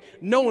okay.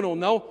 No one will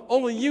know.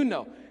 Only you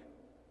know.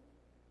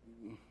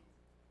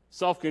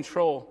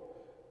 Self-control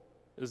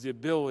is the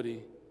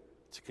ability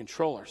to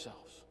control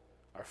ourselves,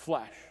 our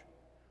flesh,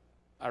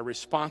 our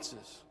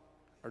responses,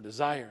 our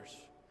desires,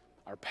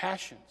 our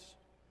passions.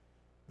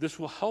 This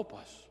will help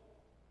us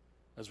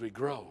as we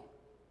grow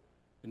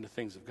in the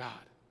things of God.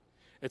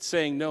 It's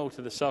saying no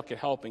to the second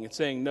helping. It's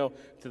saying no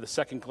to the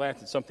second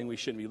glance at something we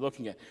shouldn't be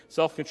looking at.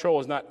 Self-control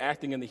is not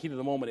acting in the heat of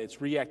the moment.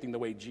 It's reacting the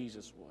way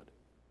Jesus would.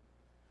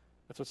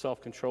 That's what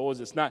self-control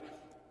is. It's not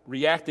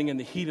reacting in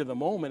the heat of the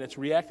moment. It's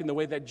reacting the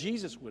way that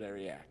Jesus would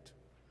react.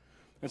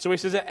 And so he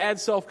says,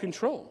 add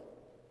self-control.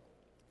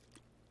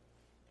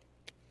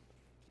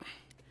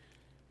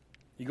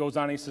 He goes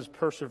on and he says,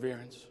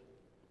 perseverance.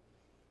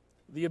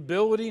 The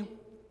ability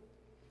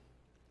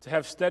to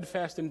have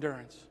steadfast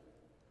endurance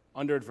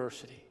under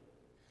adversity.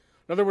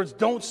 In other words,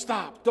 don't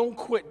stop, don't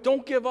quit,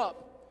 don't give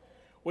up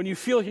when you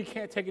feel you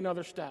can't take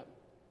another step.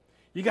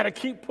 You got to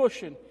keep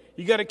pushing.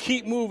 You got to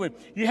keep moving.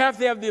 You have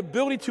to have the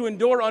ability to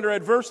endure under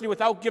adversity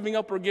without giving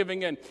up or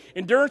giving in.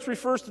 Endurance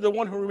refers to the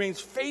one who remains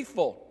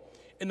faithful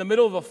in the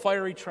middle of a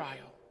fiery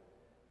trial.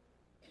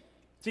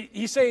 See,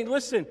 he's saying,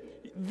 listen,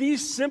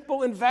 these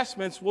simple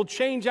investments will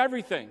change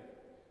everything.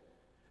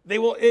 They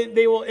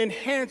will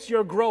enhance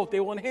your growth. They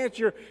will enhance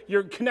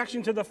your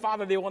connection to the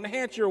Father. They will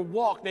enhance your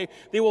walk.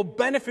 They will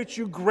benefit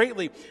you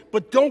greatly.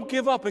 But don't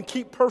give up and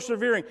keep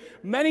persevering.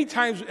 Many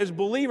times as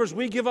believers,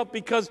 we give up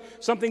because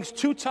something's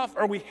too tough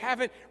or we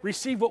haven't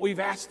received what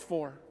we've asked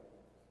for.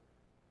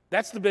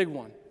 That's the big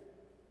one.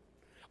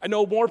 I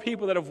know more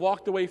people that have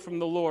walked away from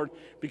the Lord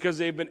because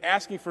they've been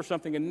asking for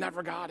something and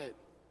never got it.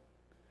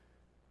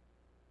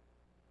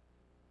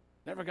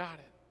 Never got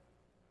it.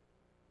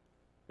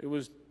 It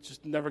was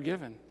just never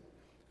given.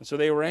 And so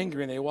they were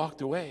angry and they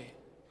walked away.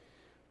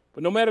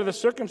 But no matter the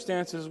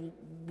circumstances,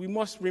 we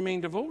must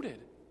remain devoted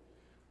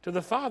to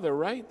the Father,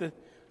 right?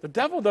 The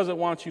devil doesn't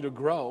want you to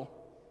grow.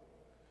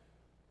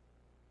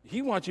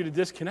 He wants you to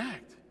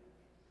disconnect.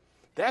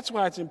 That's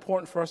why it's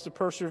important for us to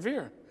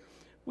persevere.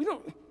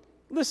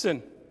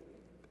 Listen,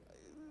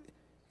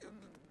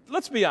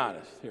 let's be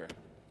honest here.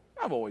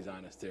 I'm always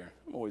honest here.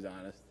 I'm always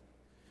honest.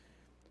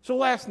 So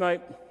last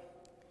night,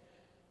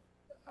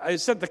 I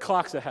set the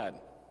clocks ahead,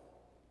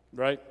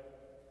 right?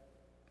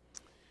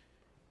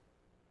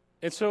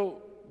 And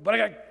so, but I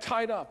got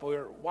tied up. We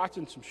were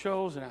watching some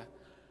shows, and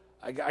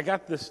I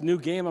got this new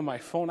game on my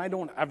phone. I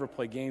don't ever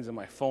play games on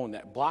my phone.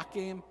 That block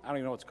game, I don't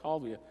even know what it's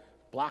called. Where you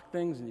block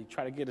things, and you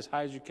try to get as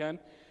high as you can.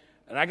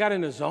 And I got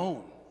in a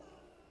zone.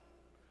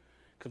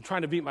 Because I'm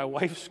trying to beat my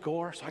wife's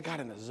score, so I got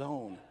in a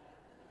zone.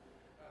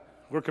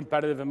 We're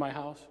competitive in my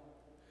house.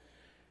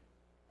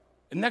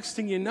 And next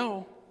thing you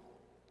know,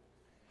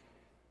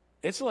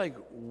 it's like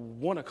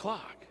 1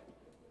 o'clock.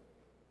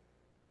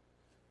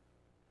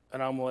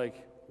 And I'm like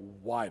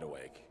wide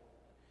awake.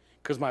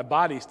 Because my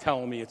body's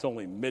telling me it's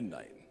only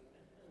midnight.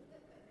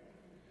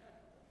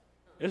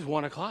 It's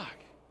 1 o'clock.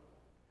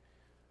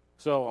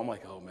 So I'm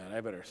like, oh man,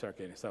 I better start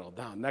getting settled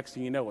down. Next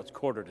thing you know, it's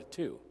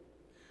 1:45.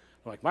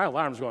 I'm like, my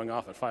alarm's going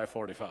off at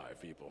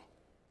 5:45, people.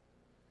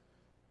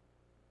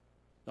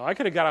 Now, I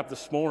could have got up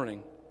this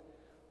morning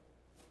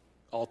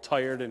all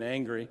tired and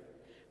angry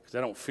because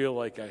I don't feel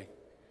like I,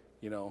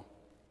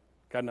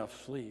 got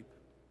enough sleep,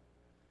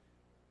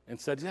 and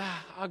said, yeah,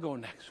 I'll go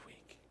next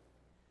week.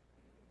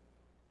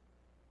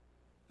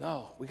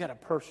 No, we got to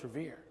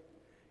persevere,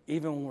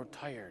 even when we're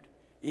tired,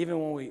 even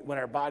when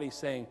our body's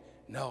saying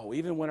no,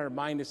 even when our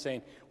mind is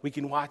saying we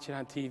can watch it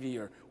on TV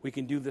or we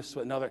can do this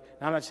with another.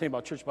 Now, I'm not saying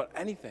about church, but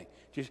anything.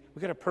 Just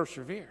we got to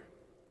persevere.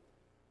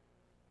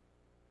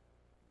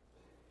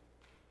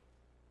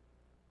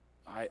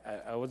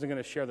 I wasn't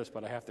going to share this,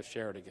 but I have to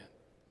share it again.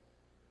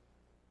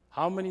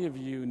 How many of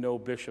you know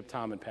Bishop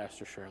Tom and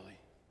Pastor Shirley?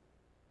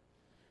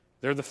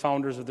 They're the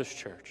founders of this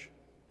church.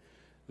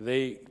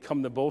 They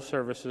come to both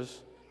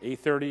services,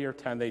 8:30 or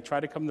 10. They try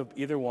to come to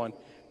either one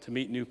to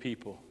meet new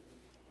people.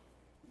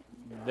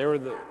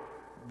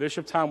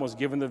 Bishop Tom was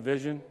given the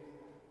vision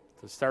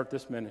to start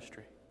this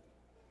ministry.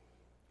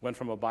 Went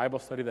from a Bible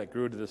study that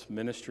grew to this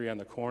ministry on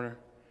the corner.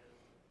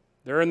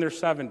 They're in their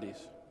 70s.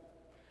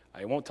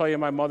 I won't tell you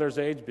my mother's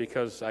age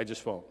because I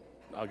just won't.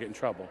 I'll get in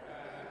trouble.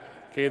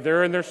 Okay,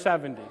 they're in their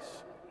 70s.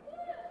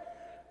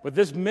 But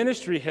this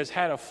ministry has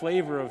had a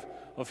flavor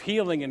of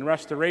healing and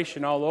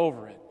restoration all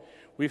over it.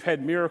 We've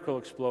had miracle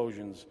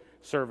explosions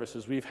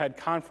services. We've had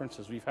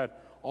conferences. We've had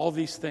all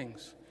these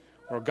things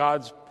where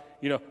God's,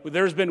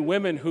 there's been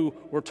women who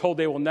were told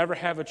they will never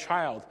have a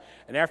child.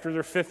 And after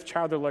their 5th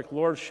child, they're like,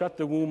 Lord, shut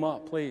the womb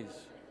up, please.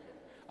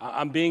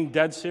 I'm being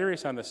dead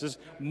serious on this. There's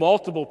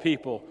multiple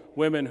people,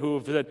 women who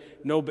have said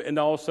no, and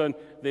all of a sudden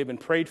they've been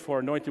prayed for,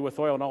 anointed with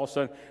oil, and all of a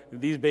sudden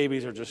these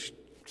babies are just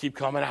keep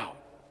coming out.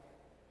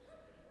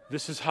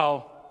 This is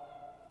how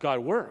God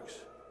works.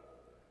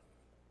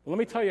 Well, let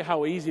me tell you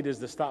how easy it is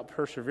to stop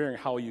persevering,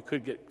 how you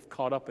could get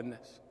caught up in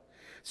this.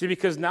 See,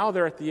 because now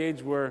they're at the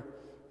age where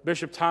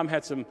Bishop Tom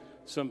had some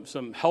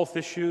health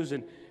issues,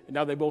 and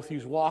now they both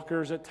use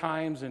walkers at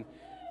times, and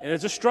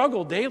it's a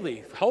struggle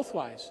daily,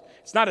 health-wise.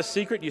 It's not a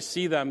secret. You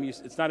see them.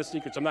 It's not a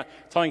secret. So I'm not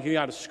telling you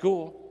out of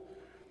school.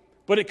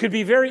 But it could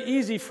be very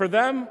easy for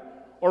them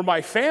or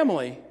my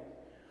family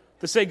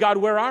to say, God,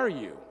 where are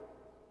you?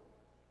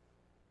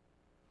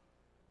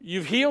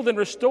 You've healed and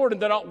restored,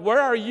 and then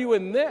where are you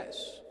in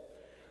this?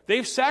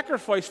 They've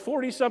sacrificed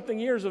 40-something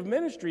years of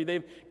ministry.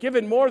 They've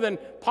given more than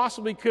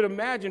possibly could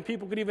imagine.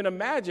 People could even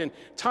imagine.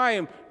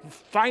 Time,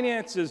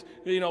 finances,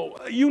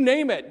 you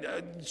name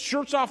it.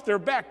 Shirts off their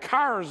back,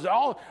 cars,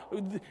 all.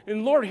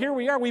 And Lord, here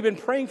we are. We've been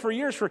praying for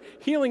years for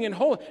healing and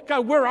wholeness.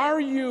 God, where are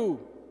you?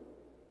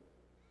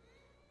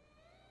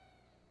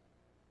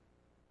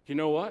 You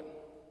know what?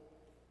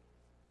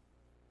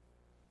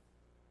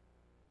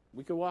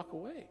 We could walk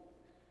away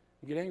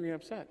and get angry and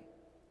upset.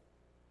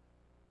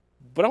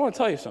 But I want to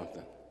tell you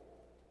something.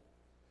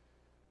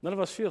 None of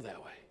us feel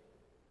that way.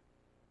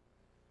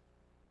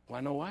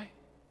 Want to know why?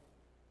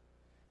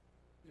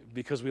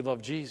 Because we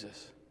love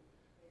Jesus.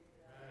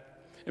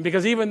 And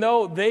because even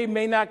though they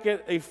may not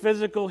get a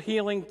physical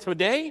healing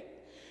today,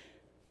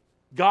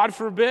 God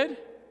forbid,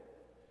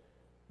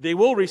 they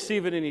will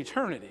receive it in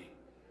eternity.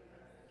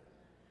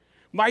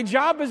 My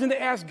job isn't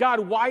to ask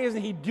God, why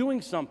isn't he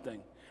doing something?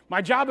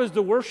 My job is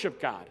to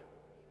worship God.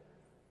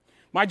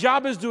 My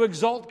job is to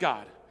exalt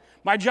God.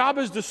 My job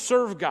is to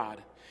serve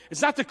God.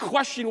 It's not to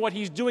question what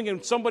he's doing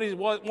in somebody's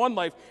one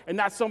life and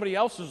not somebody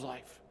else's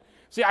life.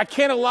 See, I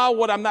can't allow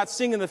what I'm not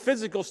seeing in the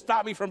physical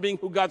stop me from being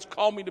who God's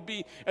called me to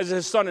be as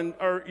his son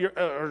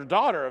or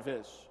daughter of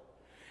his.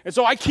 And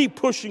so I keep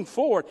pushing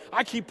forward.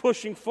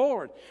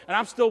 And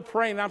I'm still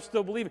praying, and I'm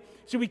still believing.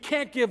 See, we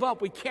can't give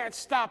up. We can't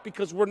stop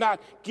because we're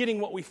not getting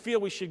what we feel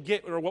we should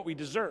get or what we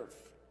deserve.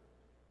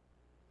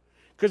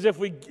 Because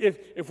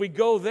if we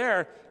go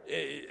there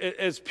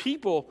as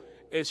people,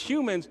 as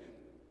humans,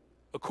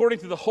 according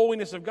to the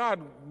holiness of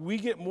God, we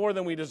get more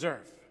than we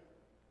deserve.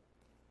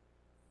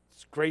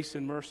 It's grace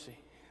and mercy.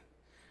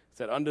 It's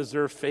that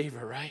undeserved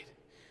favor, right?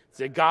 It's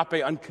the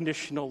agape,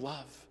 unconditional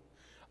love.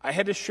 I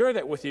had to share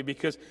that with you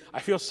because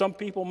I feel some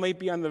people may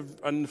be on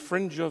the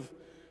fringe of,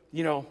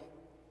 you're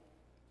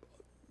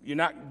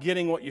not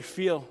getting what you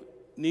feel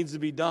needs to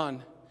be done,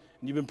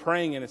 and you've been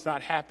praying and it's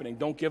not happening.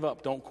 Don't give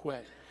up. Don't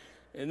quit.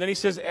 And then he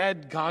says,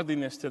 add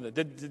godliness to that.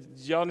 Did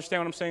y'all understand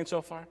what I'm saying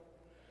so far?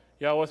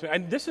 Y'all with me?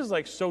 And this is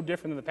like so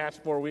different than the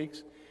past 4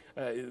 weeks,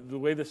 the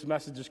way this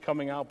message is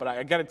coming out, but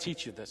I got to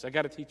teach you this.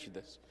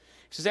 He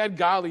says, add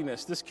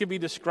godliness. This can be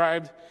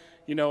described,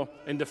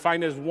 and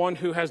defined as one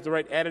who has the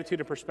right attitude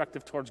and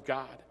perspective towards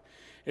God.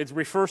 It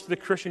refers to the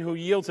Christian who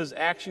yields his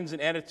actions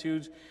and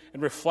attitudes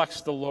and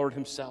reflects the Lord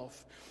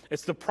himself.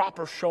 It's the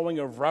proper showing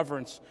of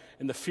reverence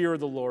and the fear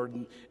of the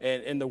Lord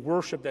and the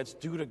worship that's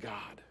due to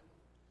God.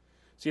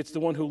 See, it's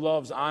the one who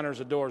loves, honors,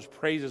 adores,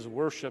 praises,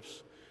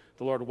 worships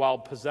the Lord while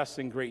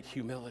possessing great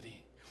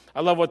humility.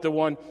 I love what the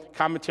one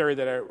commentary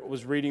that I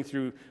was reading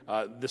through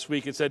this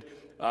week, it said,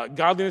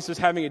 godliness is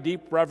having a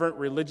deep, reverent,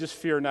 religious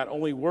fear, not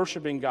only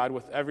worshiping God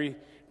with every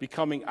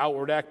becoming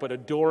outward act, but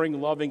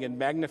adoring, loving, and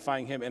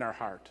magnifying him in our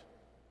heart.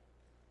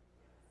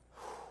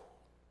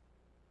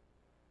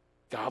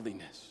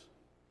 Godliness.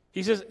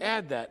 He says,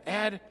 add that.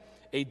 Add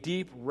a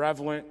deep,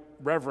 reverent,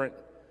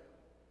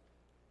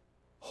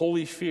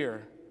 holy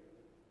fear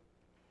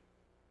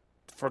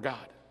for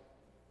God.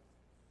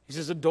 He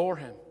says, adore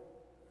him,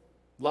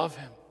 love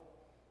him,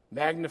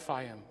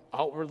 magnify him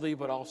outwardly,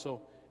 but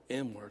also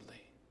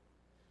inwardly.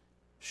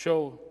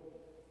 Show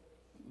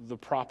the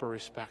proper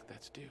respect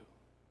that's due.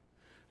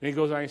 And he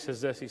goes on, he says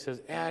this, he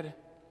says, add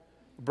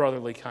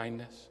brotherly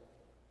kindness.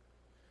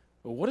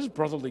 Well, what is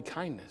brotherly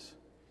kindness?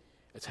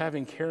 It's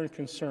having care and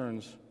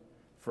concerns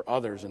for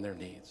others and their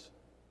needs.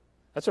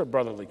 That's what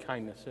brotherly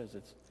kindness is.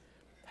 It's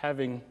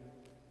having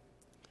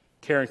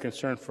care and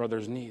concern for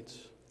others' needs.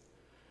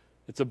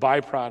 It's a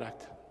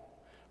byproduct,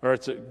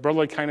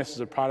 brotherly kindness is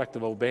a product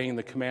of obeying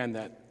the command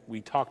that we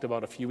talked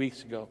about a few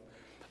weeks ago.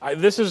 How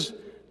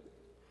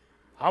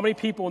many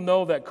people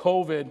know that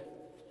COVID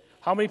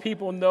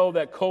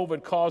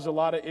caused a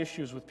lot of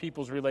issues with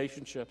people's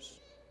relationships?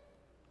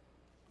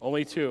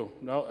 Only 2.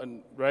 No,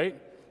 right?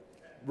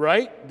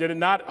 Right? Did it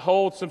not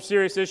hold some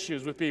serious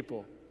issues with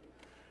people?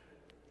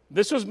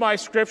 This was my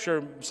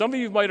scripture. Some of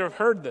you might have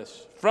heard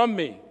this from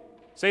me.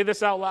 Say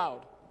this out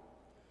loud.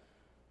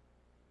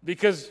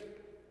 Because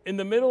in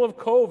the middle of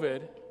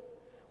COVID,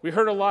 we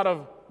heard a lot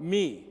of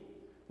me,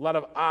 a lot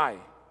of I, a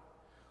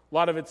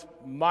lot of it's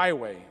my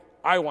way.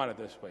 I want it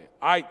this way.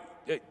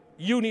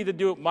 You need to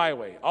do it my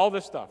way. All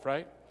this stuff,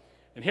 right?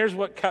 And here's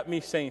what kept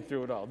me sane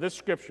through it all. This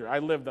scripture, I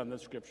lived on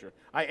this scripture.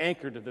 I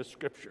anchored to this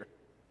scripture.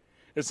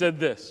 It said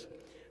this,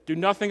 do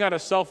nothing out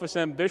of selfish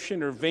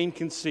ambition or vain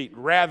conceit.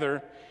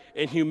 Rather,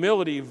 in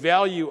humility,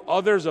 value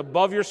others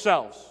above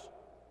yourselves,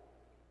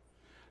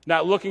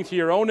 not looking to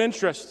your own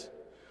interest,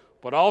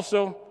 but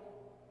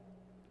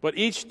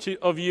each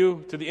of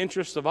you to the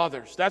interests of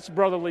others. That's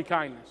brotherly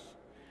kindness.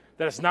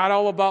 That it's not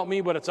all about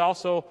me, but it's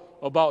also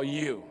about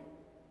you.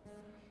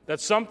 That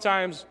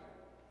sometimes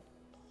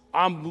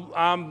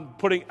I'm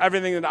putting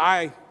everything that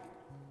I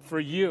for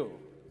you.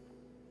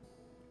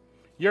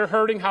 You're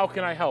hurting, how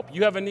can I help?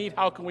 You have a need,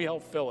 how can we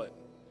help fill it?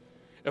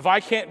 If I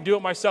can't do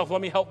it myself,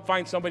 let me help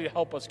find somebody to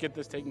help us get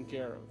this taken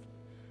care of.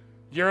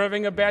 You're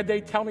having a bad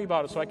day, tell me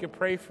about it so I can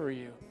pray for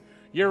you.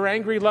 You're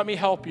angry, let me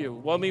help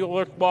you. Let me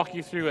walk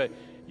you through it.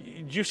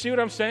 Do you see what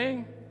I'm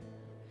saying?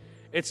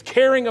 It's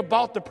caring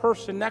about the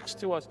person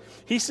next to us.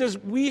 He says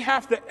we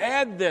have to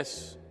add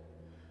this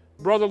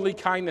brotherly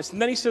kindness.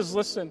 And then he says,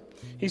 listen,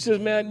 he says,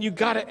 man, you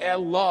got to add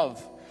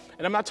love.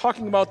 And I'm not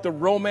talking about the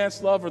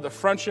romance love or the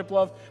friendship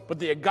love, but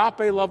the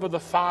agape love of the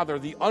Father,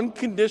 the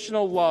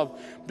unconditional love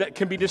that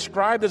can be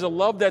described as a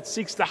love that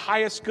seeks the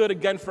highest good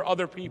again for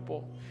other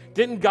people.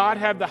 Didn't God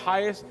have the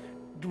highest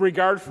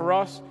regard for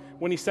us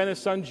when he sent his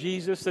son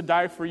Jesus to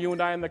die for you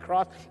and I on the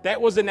cross?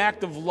 That was an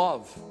act of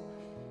love.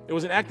 It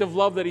was an act of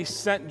love that he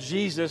sent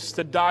Jesus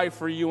to die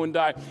for you and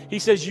I. He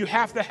says you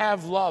have to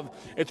have love.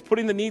 It's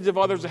putting the needs of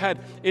others ahead.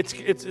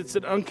 It's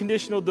an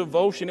unconditional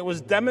devotion. It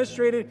was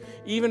demonstrated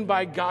even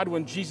by God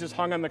when Jesus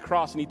hung on the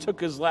cross and he took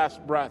his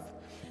last breath.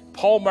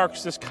 Paul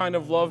marks this kind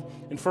of love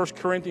in 1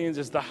 Corinthians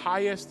as the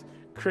highest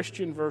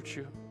Christian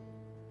virtue.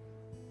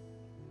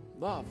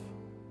 Love.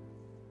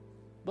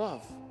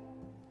 Love.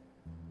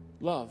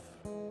 Love.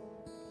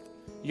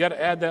 You got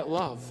to add that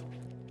love.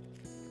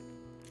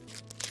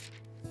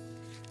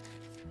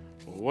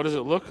 What does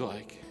it look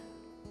like?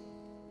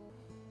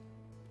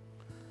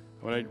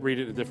 When I read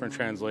it in a different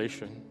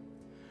translation,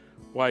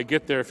 why I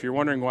get there, if you're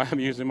wondering why I'm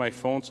using my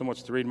phone so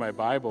much to read my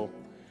Bible,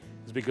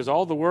 is because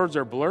all the words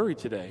are blurry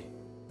today.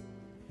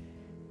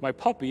 My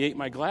puppy ate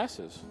my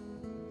glasses.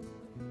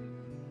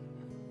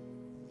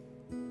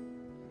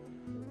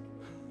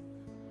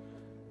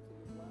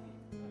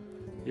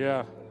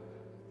 Yeah.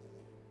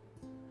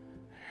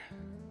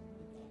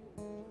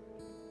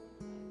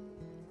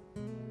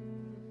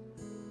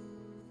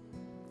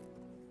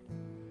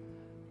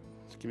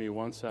 Just give me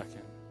 1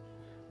 second.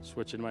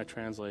 Switching my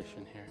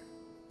translation here.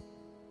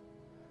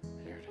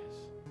 Here it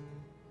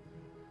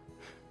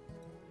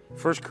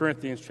is. 1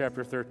 Corinthians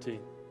chapter 13.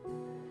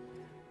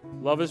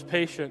 Love is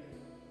patient.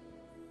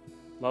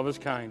 Love is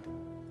kind.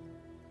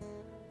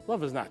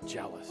 Love is not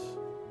jealous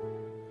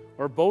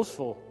or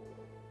boastful,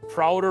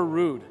 proud or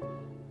rude.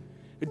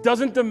 It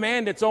doesn't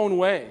demand its own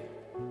way.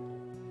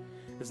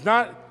 It's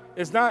not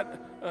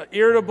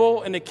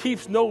irritable, and it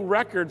keeps no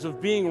records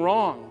of being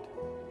wronged.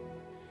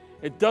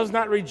 It does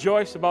not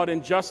rejoice about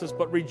injustice,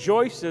 but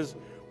rejoices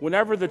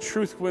whenever the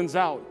truth wins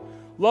out.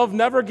 Love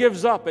never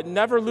gives up. It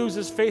never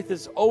loses faith.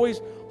 It's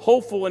always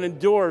hopeful and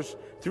endures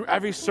through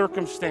every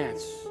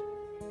circumstance.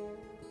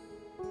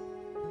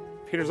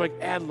 Peter's like,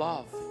 add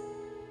love.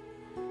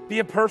 Be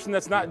a person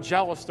that's not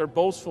jealous or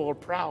boastful or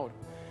proud.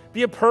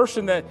 Be a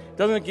person that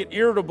doesn't get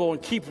irritable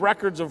and keep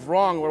records of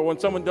wrong or when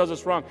someone does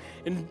us wrong.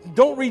 And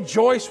don't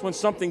rejoice when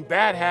something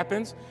bad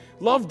happens.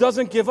 Love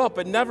doesn't give up.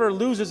 It never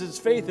loses its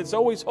faith. It's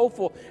always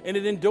hopeful and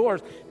it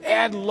endures.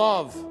 Add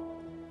love,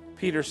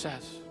 Peter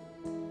says.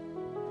 And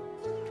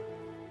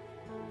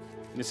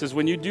he says,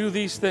 when you do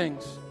these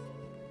things,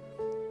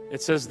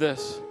 it says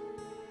this.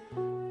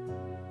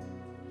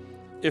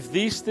 If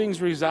these things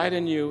reside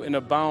in you and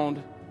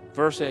abound,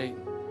 verse 8,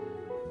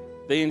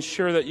 they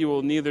ensure that you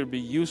will neither be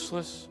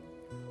useless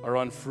or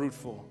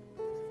unfruitful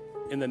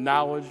in the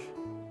knowledge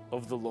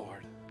of the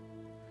Lord.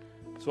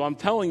 So I'm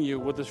telling you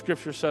what the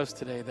scripture says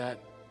today, that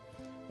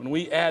when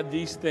we add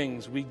these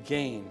things, we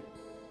gain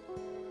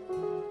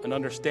an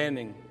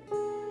understanding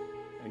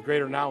and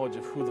greater knowledge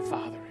of who the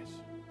Father is,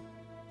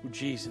 who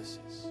Jesus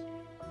is.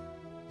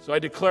 So I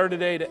declare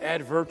today to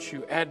add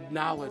virtue, add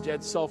knowledge,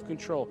 add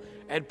self-control,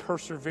 add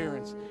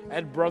perseverance,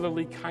 add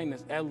brotherly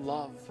kindness, add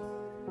love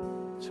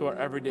to our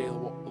everyday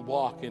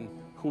walk and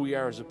who we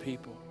are as a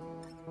people.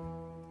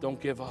 Don't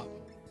give up.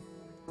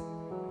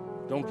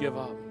 Don't give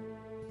up.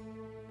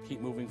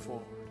 Keep moving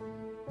forward.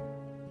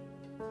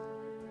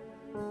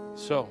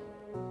 So,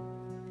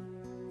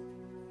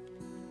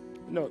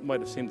 I know it might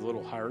have seemed a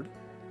little hard.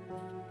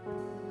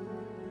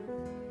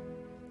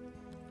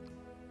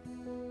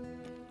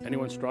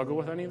 Anyone struggle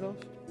with any of those?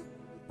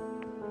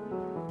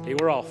 Hey,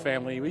 we're all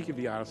family. We can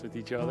be honest with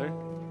each other.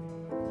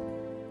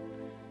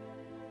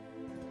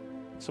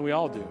 So we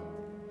all do.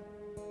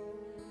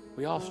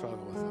 We all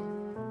struggle with them.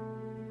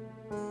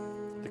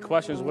 The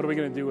question is, what are we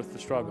going to do with the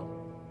struggle?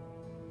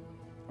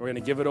 Are we going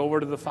to give it over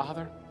to the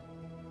Father?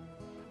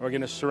 Are we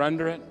going to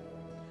surrender it?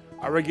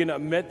 Are we going to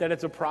admit that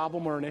it's a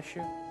problem or an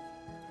issue?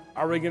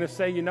 Are we going to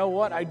say, you know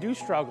what, I do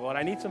struggle and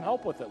I need some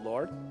help with it,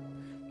 Lord.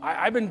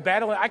 I've been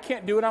battling. I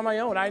can't do it on my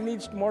own. I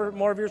need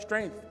more of your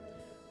strength,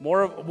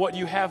 more of what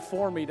you have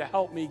for me to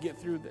help me get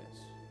through this.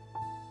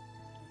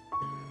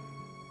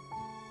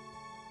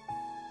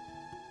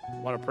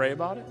 Want to pray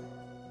about it?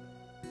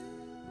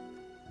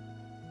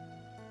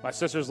 My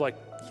sister's like,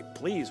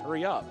 please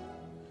hurry up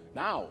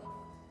now.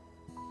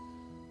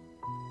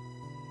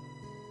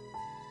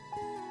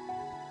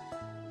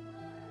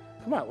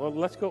 Come on, well,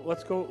 let's go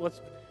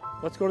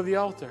to the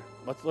altar.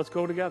 Let's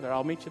go together.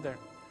 I'll meet you there.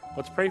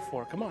 Let's pray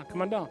for it. Come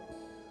on down.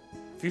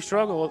 If you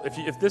struggle, if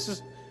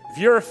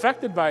you're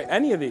affected by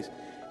any of these,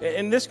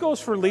 and this goes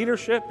for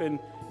leadership and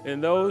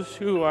those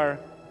who are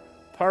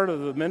part of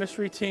the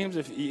ministry teams,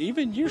 if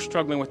even you're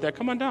struggling with that,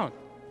 come on down.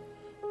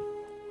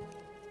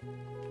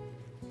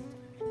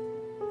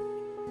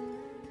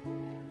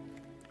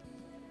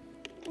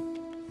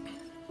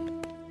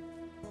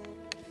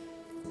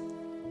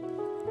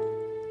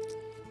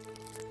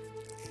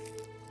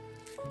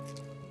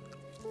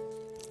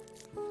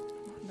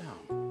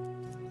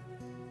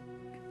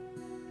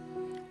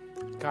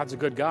 God's a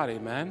good God,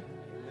 amen?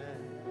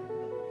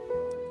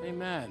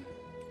 Amen.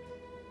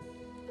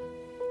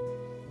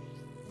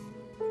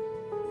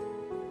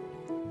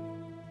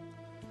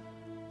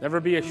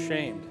 Never be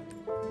ashamed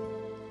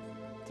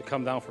to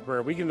come down for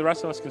prayer. The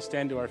rest of us can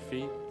stand to our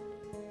feet,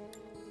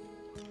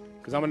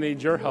 because I'm going to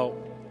need your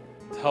help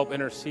to help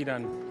intercede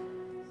on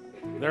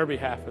their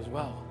behalf as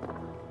well.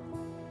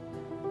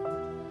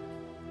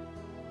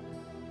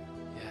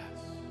 Yes.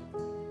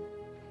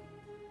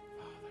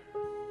 Father,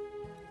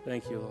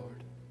 thank you, Lord.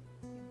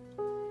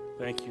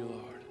 Thank you,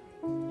 Lord.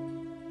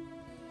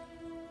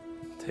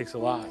 It takes a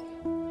lot.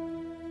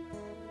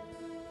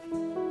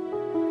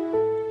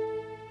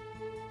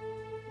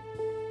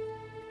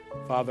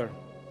 Father,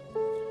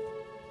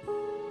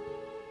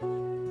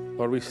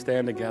 Lord, we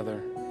stand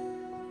together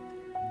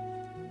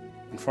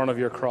in front of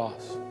your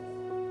cross,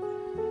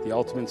 the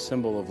ultimate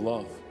symbol of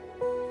love.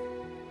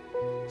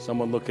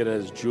 Someone look at it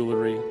as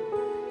jewelry.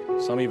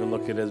 Some even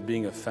look at it as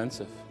being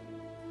offensive.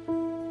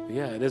 But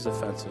yeah, it is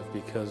offensive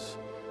because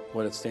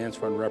what it stands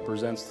for and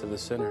represents to the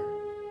sinner,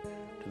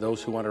 to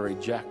those who want to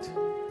reject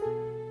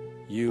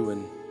you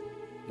and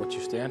what you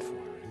stand for.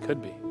 It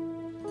could be.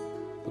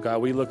 But God,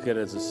 we look at it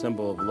as a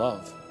symbol of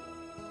love.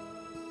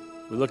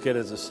 We look at it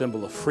as a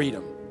symbol of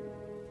freedom.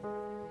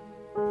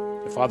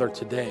 And Father,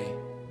 today,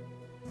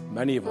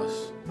 many of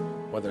us,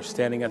 whether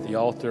standing at the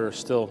altar or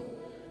still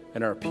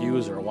in our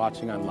pews or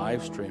watching on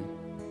live stream,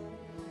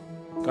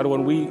 God,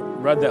 when we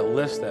read that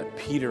list that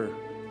Peter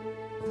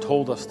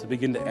told us to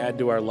begin to add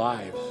to our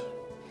lives,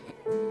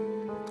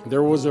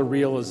 there was a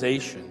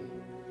realization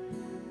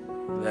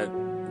that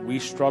we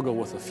struggle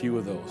with a few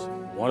of those.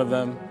 One of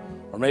them,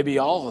 or maybe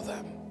all of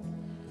them.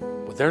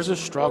 But there's a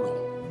struggle.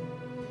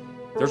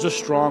 There's a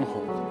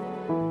stronghold.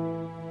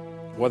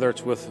 Whether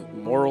it's with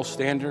moral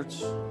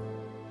standards,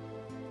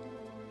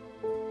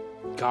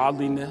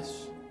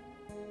 godliness,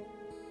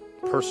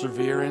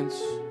 perseverance,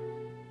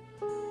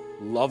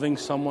 loving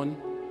someone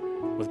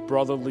with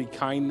brotherly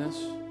kindness,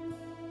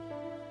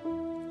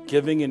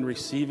 giving and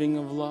receiving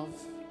of love.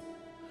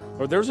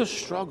 Or there's a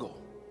struggle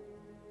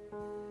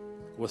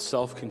with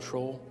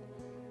self-control,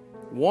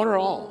 one or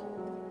all.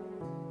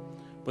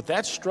 But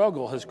that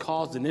struggle has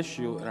caused an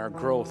issue in our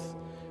growth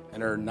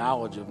and our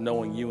knowledge of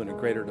knowing you in a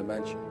greater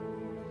dimension.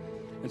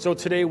 And so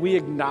today we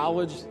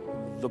acknowledge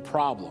the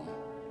problem.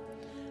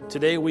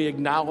 Today we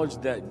acknowledge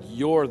that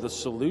you're the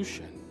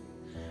solution.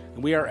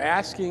 And we are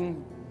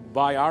asking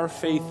by our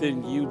faith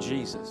in you,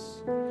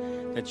 Jesus,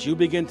 that you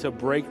begin to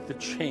break the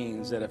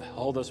chains that have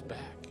held us back.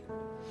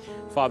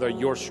 Father,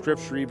 your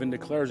scripture even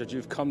declares that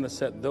you've come to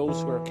set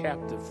those who are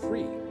captive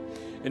free.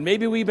 And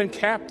maybe we've been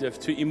captive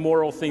to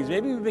immoral things.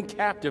 Maybe we've been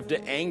captive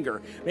to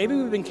anger. Maybe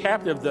we've been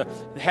captive to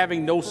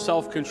having no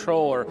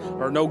self-control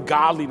or no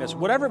godliness,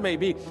 whatever it may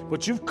be.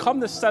 But you've come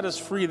to set us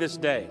free this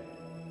day.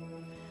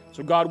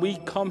 So God, we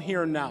come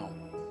here now.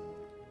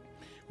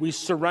 We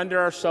surrender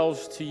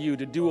ourselves to you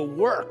to do a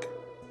work.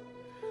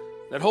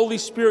 That Holy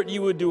Spirit,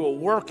 you would do a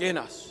work in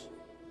us.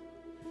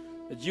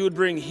 That you would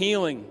bring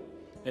healing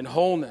and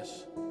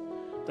wholeness.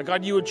 That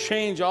God, you would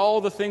change all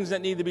the things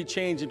that need to be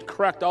changed and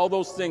correct all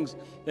those things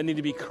that need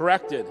to be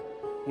corrected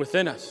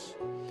within us.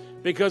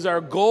 Because our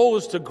goal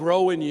is to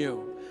grow in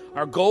you.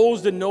 Our goal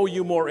is to know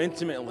you more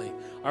intimately.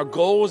 Our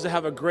goal is to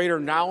have a greater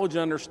knowledge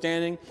and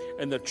understanding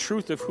and the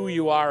truth of who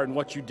you are and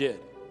what you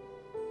did.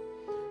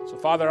 So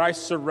Father, I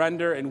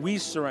surrender and we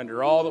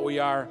surrender all that we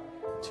are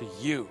to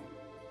you.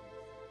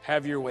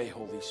 Have your way,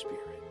 Holy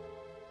Spirit.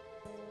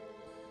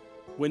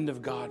 Wind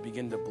of God,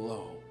 begin to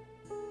blow.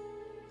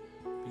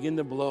 Begin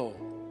to blow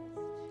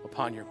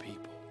upon your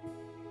people.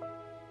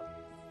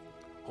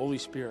 Holy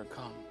Spirit,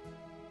 come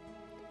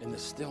in the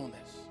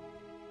stillness.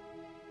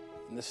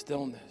 In the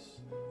stillness,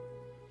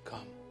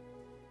 come.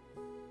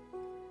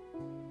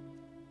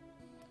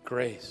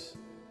 Grace,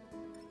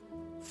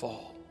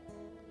 fall.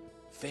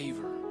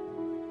 Favor,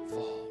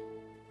 fall.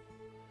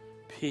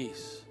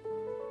 Peace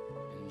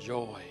and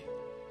joy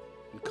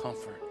and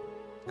comfort,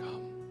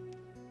 come.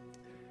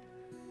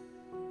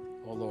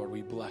 Oh Lord,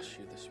 we bless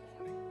you this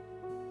morning.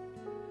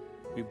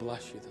 We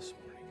bless you this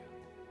morning,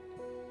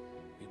 God.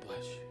 We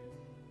bless you.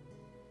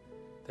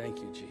 Thank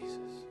you,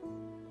 Jesus.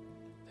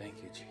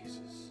 Thank you,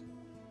 Jesus.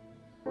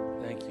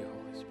 Thank you,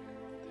 Holy Spirit.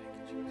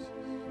 Thank you, Jesus.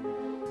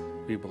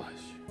 We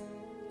bless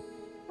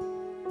you.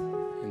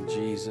 In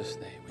Jesus'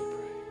 name we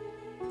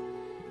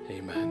pray.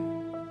 Amen.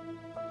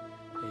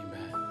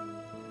 Amen.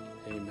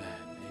 Amen.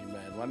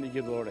 Amen. Why don't you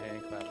give the Lord a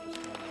hand clap this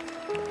morning?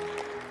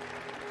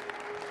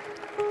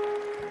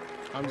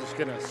 I'm just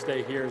going to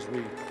stay here as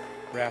we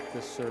wrap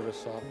this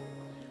service up.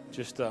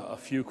 Just a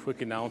few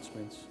quick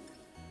announcements.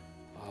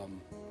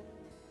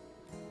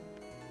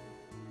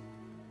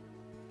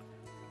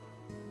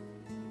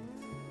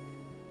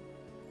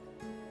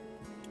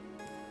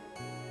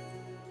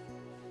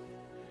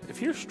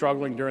 If you're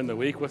struggling during the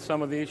week with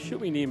some of these,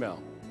 shoot me an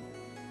email.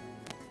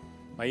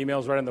 My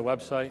email's right on the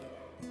website.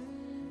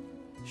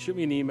 Shoot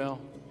me an email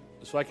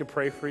so I can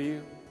pray for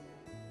you.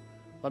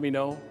 Let me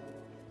know.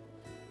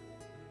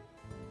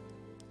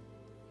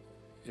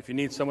 If you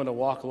need someone to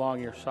walk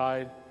along your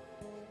side,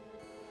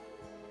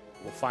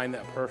 we'll find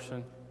that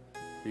person,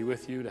 be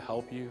with you to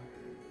help you.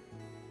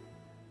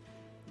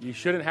 You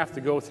shouldn't have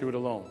to go through it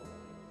alone.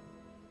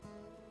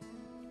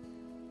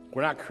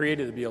 We're not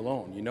created to be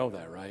alone. You know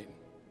that, right?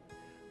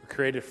 We're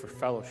created for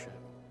fellowship.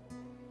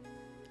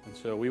 And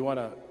so we want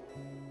to,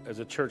 as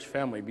a church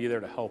family, be there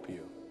to help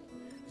you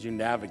as you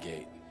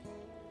navigate.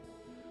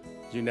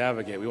 As you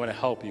navigate, we want to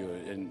help you,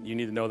 and you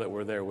need to know that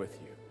we're there with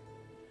you.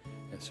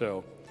 And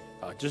so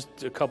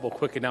just a couple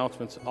quick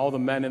announcements. All the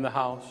men in the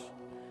house,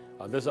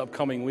 this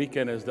upcoming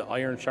weekend is the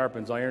Iron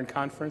Sharpens Iron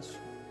Conference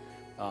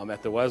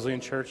at the Wesleyan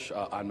Church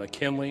on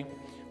McKinley.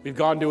 We've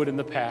gone to it in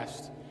the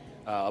past.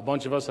 A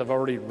bunch of us have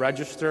already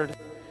registered,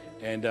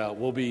 and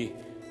we'll be,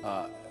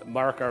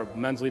 Mark, our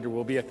men's leader,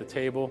 will be at the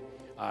table.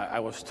 I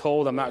was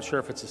told, I'm not sure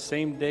if it's the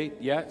same date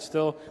yet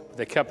still, but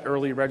they kept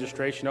early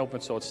registration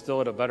open, so it's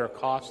still at a better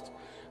cost.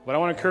 But I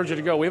want to encourage you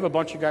to go. We have a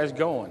bunch of guys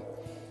going.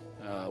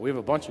 We have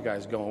a bunch of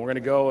guys going. We're going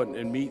to go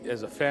and meet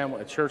as a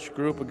family, a church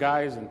group of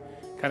guys, and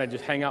kind of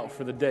just hang out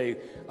for the day.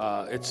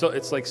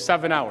 It's like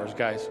 7 hours,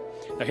 guys.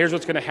 Now, here's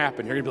what's going to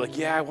happen. You're going to be like,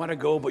 yeah, I want to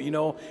go, but,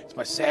 it's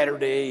my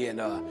Saturday,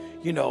 and,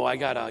 I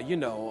got to,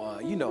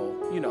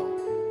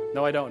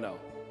 No, I don't know.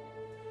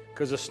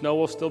 Because the snow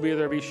will still be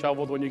there to be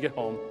shoveled when you get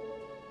home.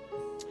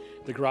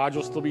 The garage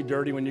will still be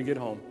dirty when you get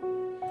home.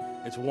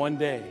 It's one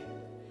day.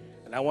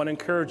 And I want to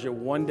encourage you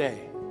one day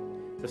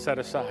to set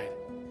aside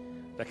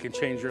that can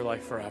change your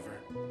life forever.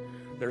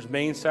 There's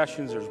main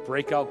sessions, there's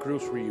breakout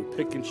groups where you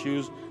pick and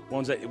choose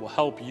ones that will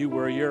help you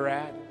where you're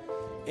at.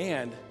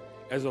 And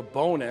as a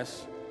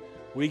bonus,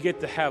 we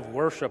get to have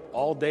worship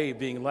all day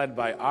being led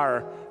by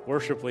our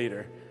worship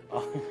leader.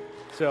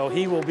 So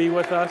he will be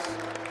with us.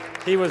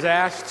 He was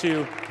asked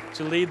to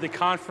lead the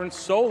conference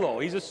solo.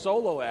 He's a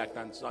solo act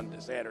on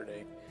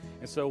Saturday.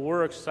 And so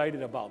we're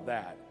excited about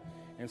that.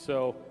 And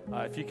so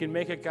if you can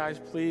make it, guys,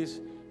 please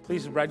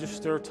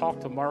register.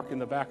 Talk to Mark in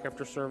the back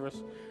after service.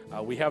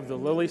 We have the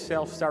lily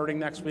sale starting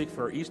next week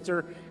for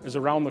Easter is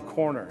around the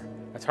corner.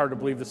 That's hard to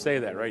believe to say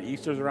that, right?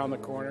 Easter's around the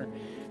corner.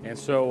 And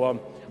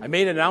so I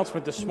made an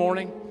announcement this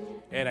morning,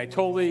 and I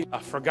totally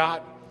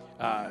forgot,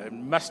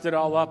 messed it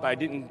all up. I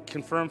didn't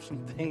confirm some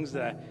things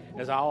that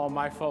is all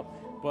my fault.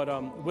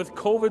 But with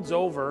COVID's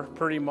over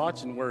pretty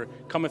much, and we're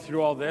coming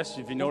through all this,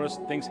 if you notice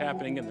things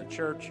happening in the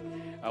church,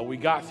 we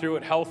got through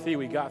it healthy.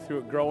 We got through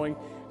it growing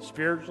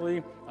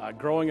spiritually,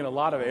 growing in a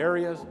lot of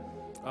areas.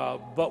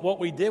 But what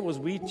we did was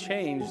we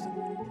changed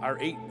our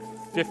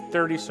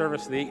 8:30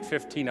 service to the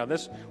 8:15. Now,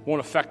 this won't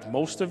affect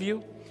most of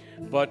you,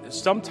 but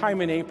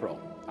sometime in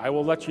April, I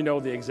will let you know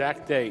the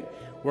exact date.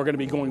 We're going to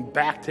be going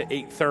back to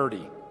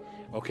 8:30.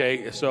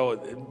 Okay, so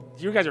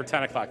you guys are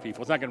 10 o'clock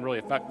people. It's not going to really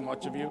affect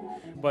much of you.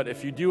 But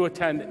if you do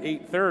attend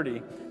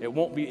 8:30, it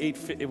won't be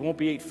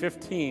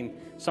 8:15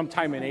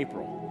 sometime in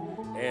April.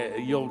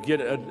 You'll get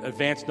an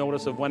advance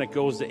notice of when it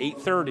goes to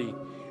 8:30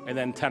 and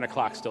then 10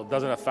 o'clock still. It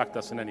doesn't affect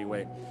us in any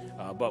way.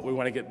 But we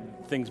want to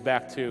get things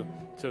back to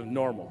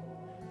normal.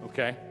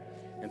 Okay?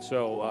 And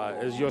so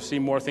as you'll see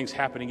more things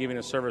happening even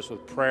in service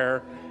with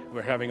prayer,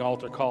 we're having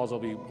altar calls.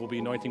 We'll be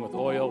anointing with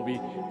oil. We'll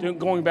be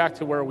going back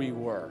to where we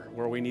were,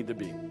 where we need to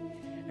be.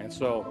 And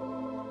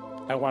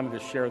so I wanted to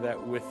share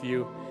that with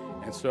you.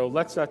 And so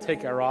let's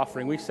take our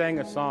offering. We sang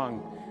a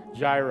song,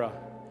 Jireh.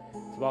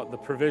 It's about the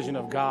provision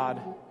of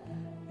God.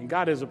 And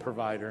God is a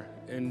provider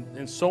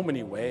in so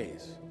many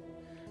ways.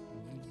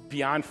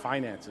 Beyond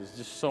finances,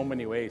 just so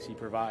many ways he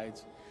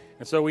provides.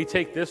 And so we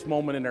take this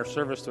moment in our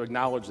service to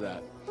acknowledge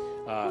that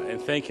and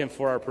thank him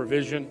for our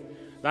provision,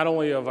 not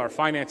only of our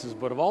finances,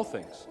 but of all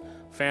things.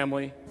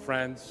 Family,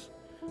 friends,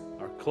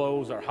 our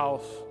clothes, our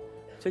house.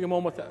 Take a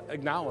moment to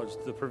acknowledge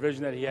the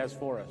provision that he has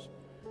for us.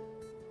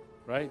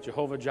 Right?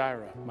 Jehovah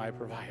Jireh, my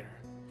provider.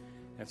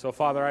 And so,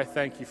 Father, I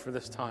thank you for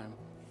this time.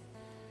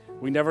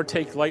 We never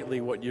take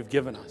lightly what you've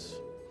given us.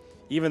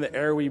 Even the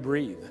air we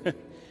breathe,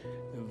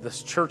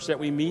 this church that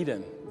we meet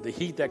in, the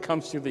heat that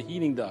comes through the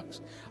heating ducts.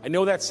 I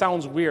know that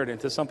sounds weird, and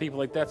to some people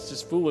like that's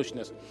just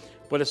foolishness,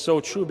 but it's so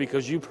true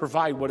because you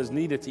provide what is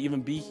needed to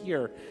even be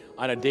here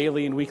on a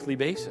daily and weekly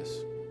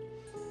basis.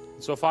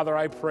 And so, Father,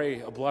 I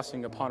pray a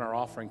blessing upon our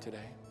offering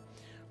today.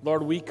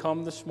 Lord, we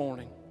come this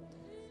morning.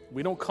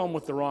 We don't come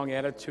with the wrong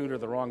attitude or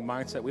the wrong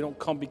mindset. We don't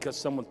come because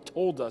someone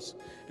told us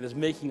and is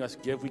making us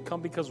give. We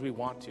come because we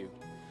want to.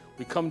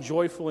 We come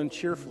joyful and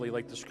cheerfully,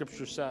 like the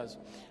scripture says.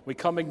 We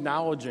come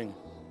acknowledging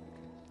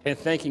and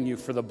thanking you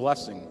for the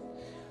blessing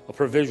of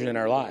provision in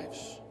our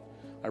lives.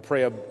 I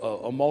pray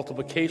a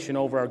multiplication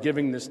over our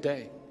giving this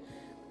day.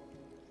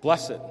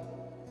 Bless it.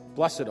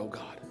 Bless it, oh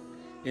God.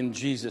 In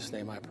Jesus'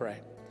 name I pray.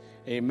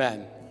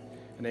 Amen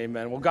and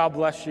amen. Well, God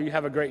bless you. You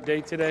have a great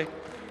day today.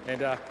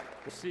 And we'll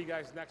see you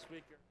guys next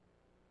week.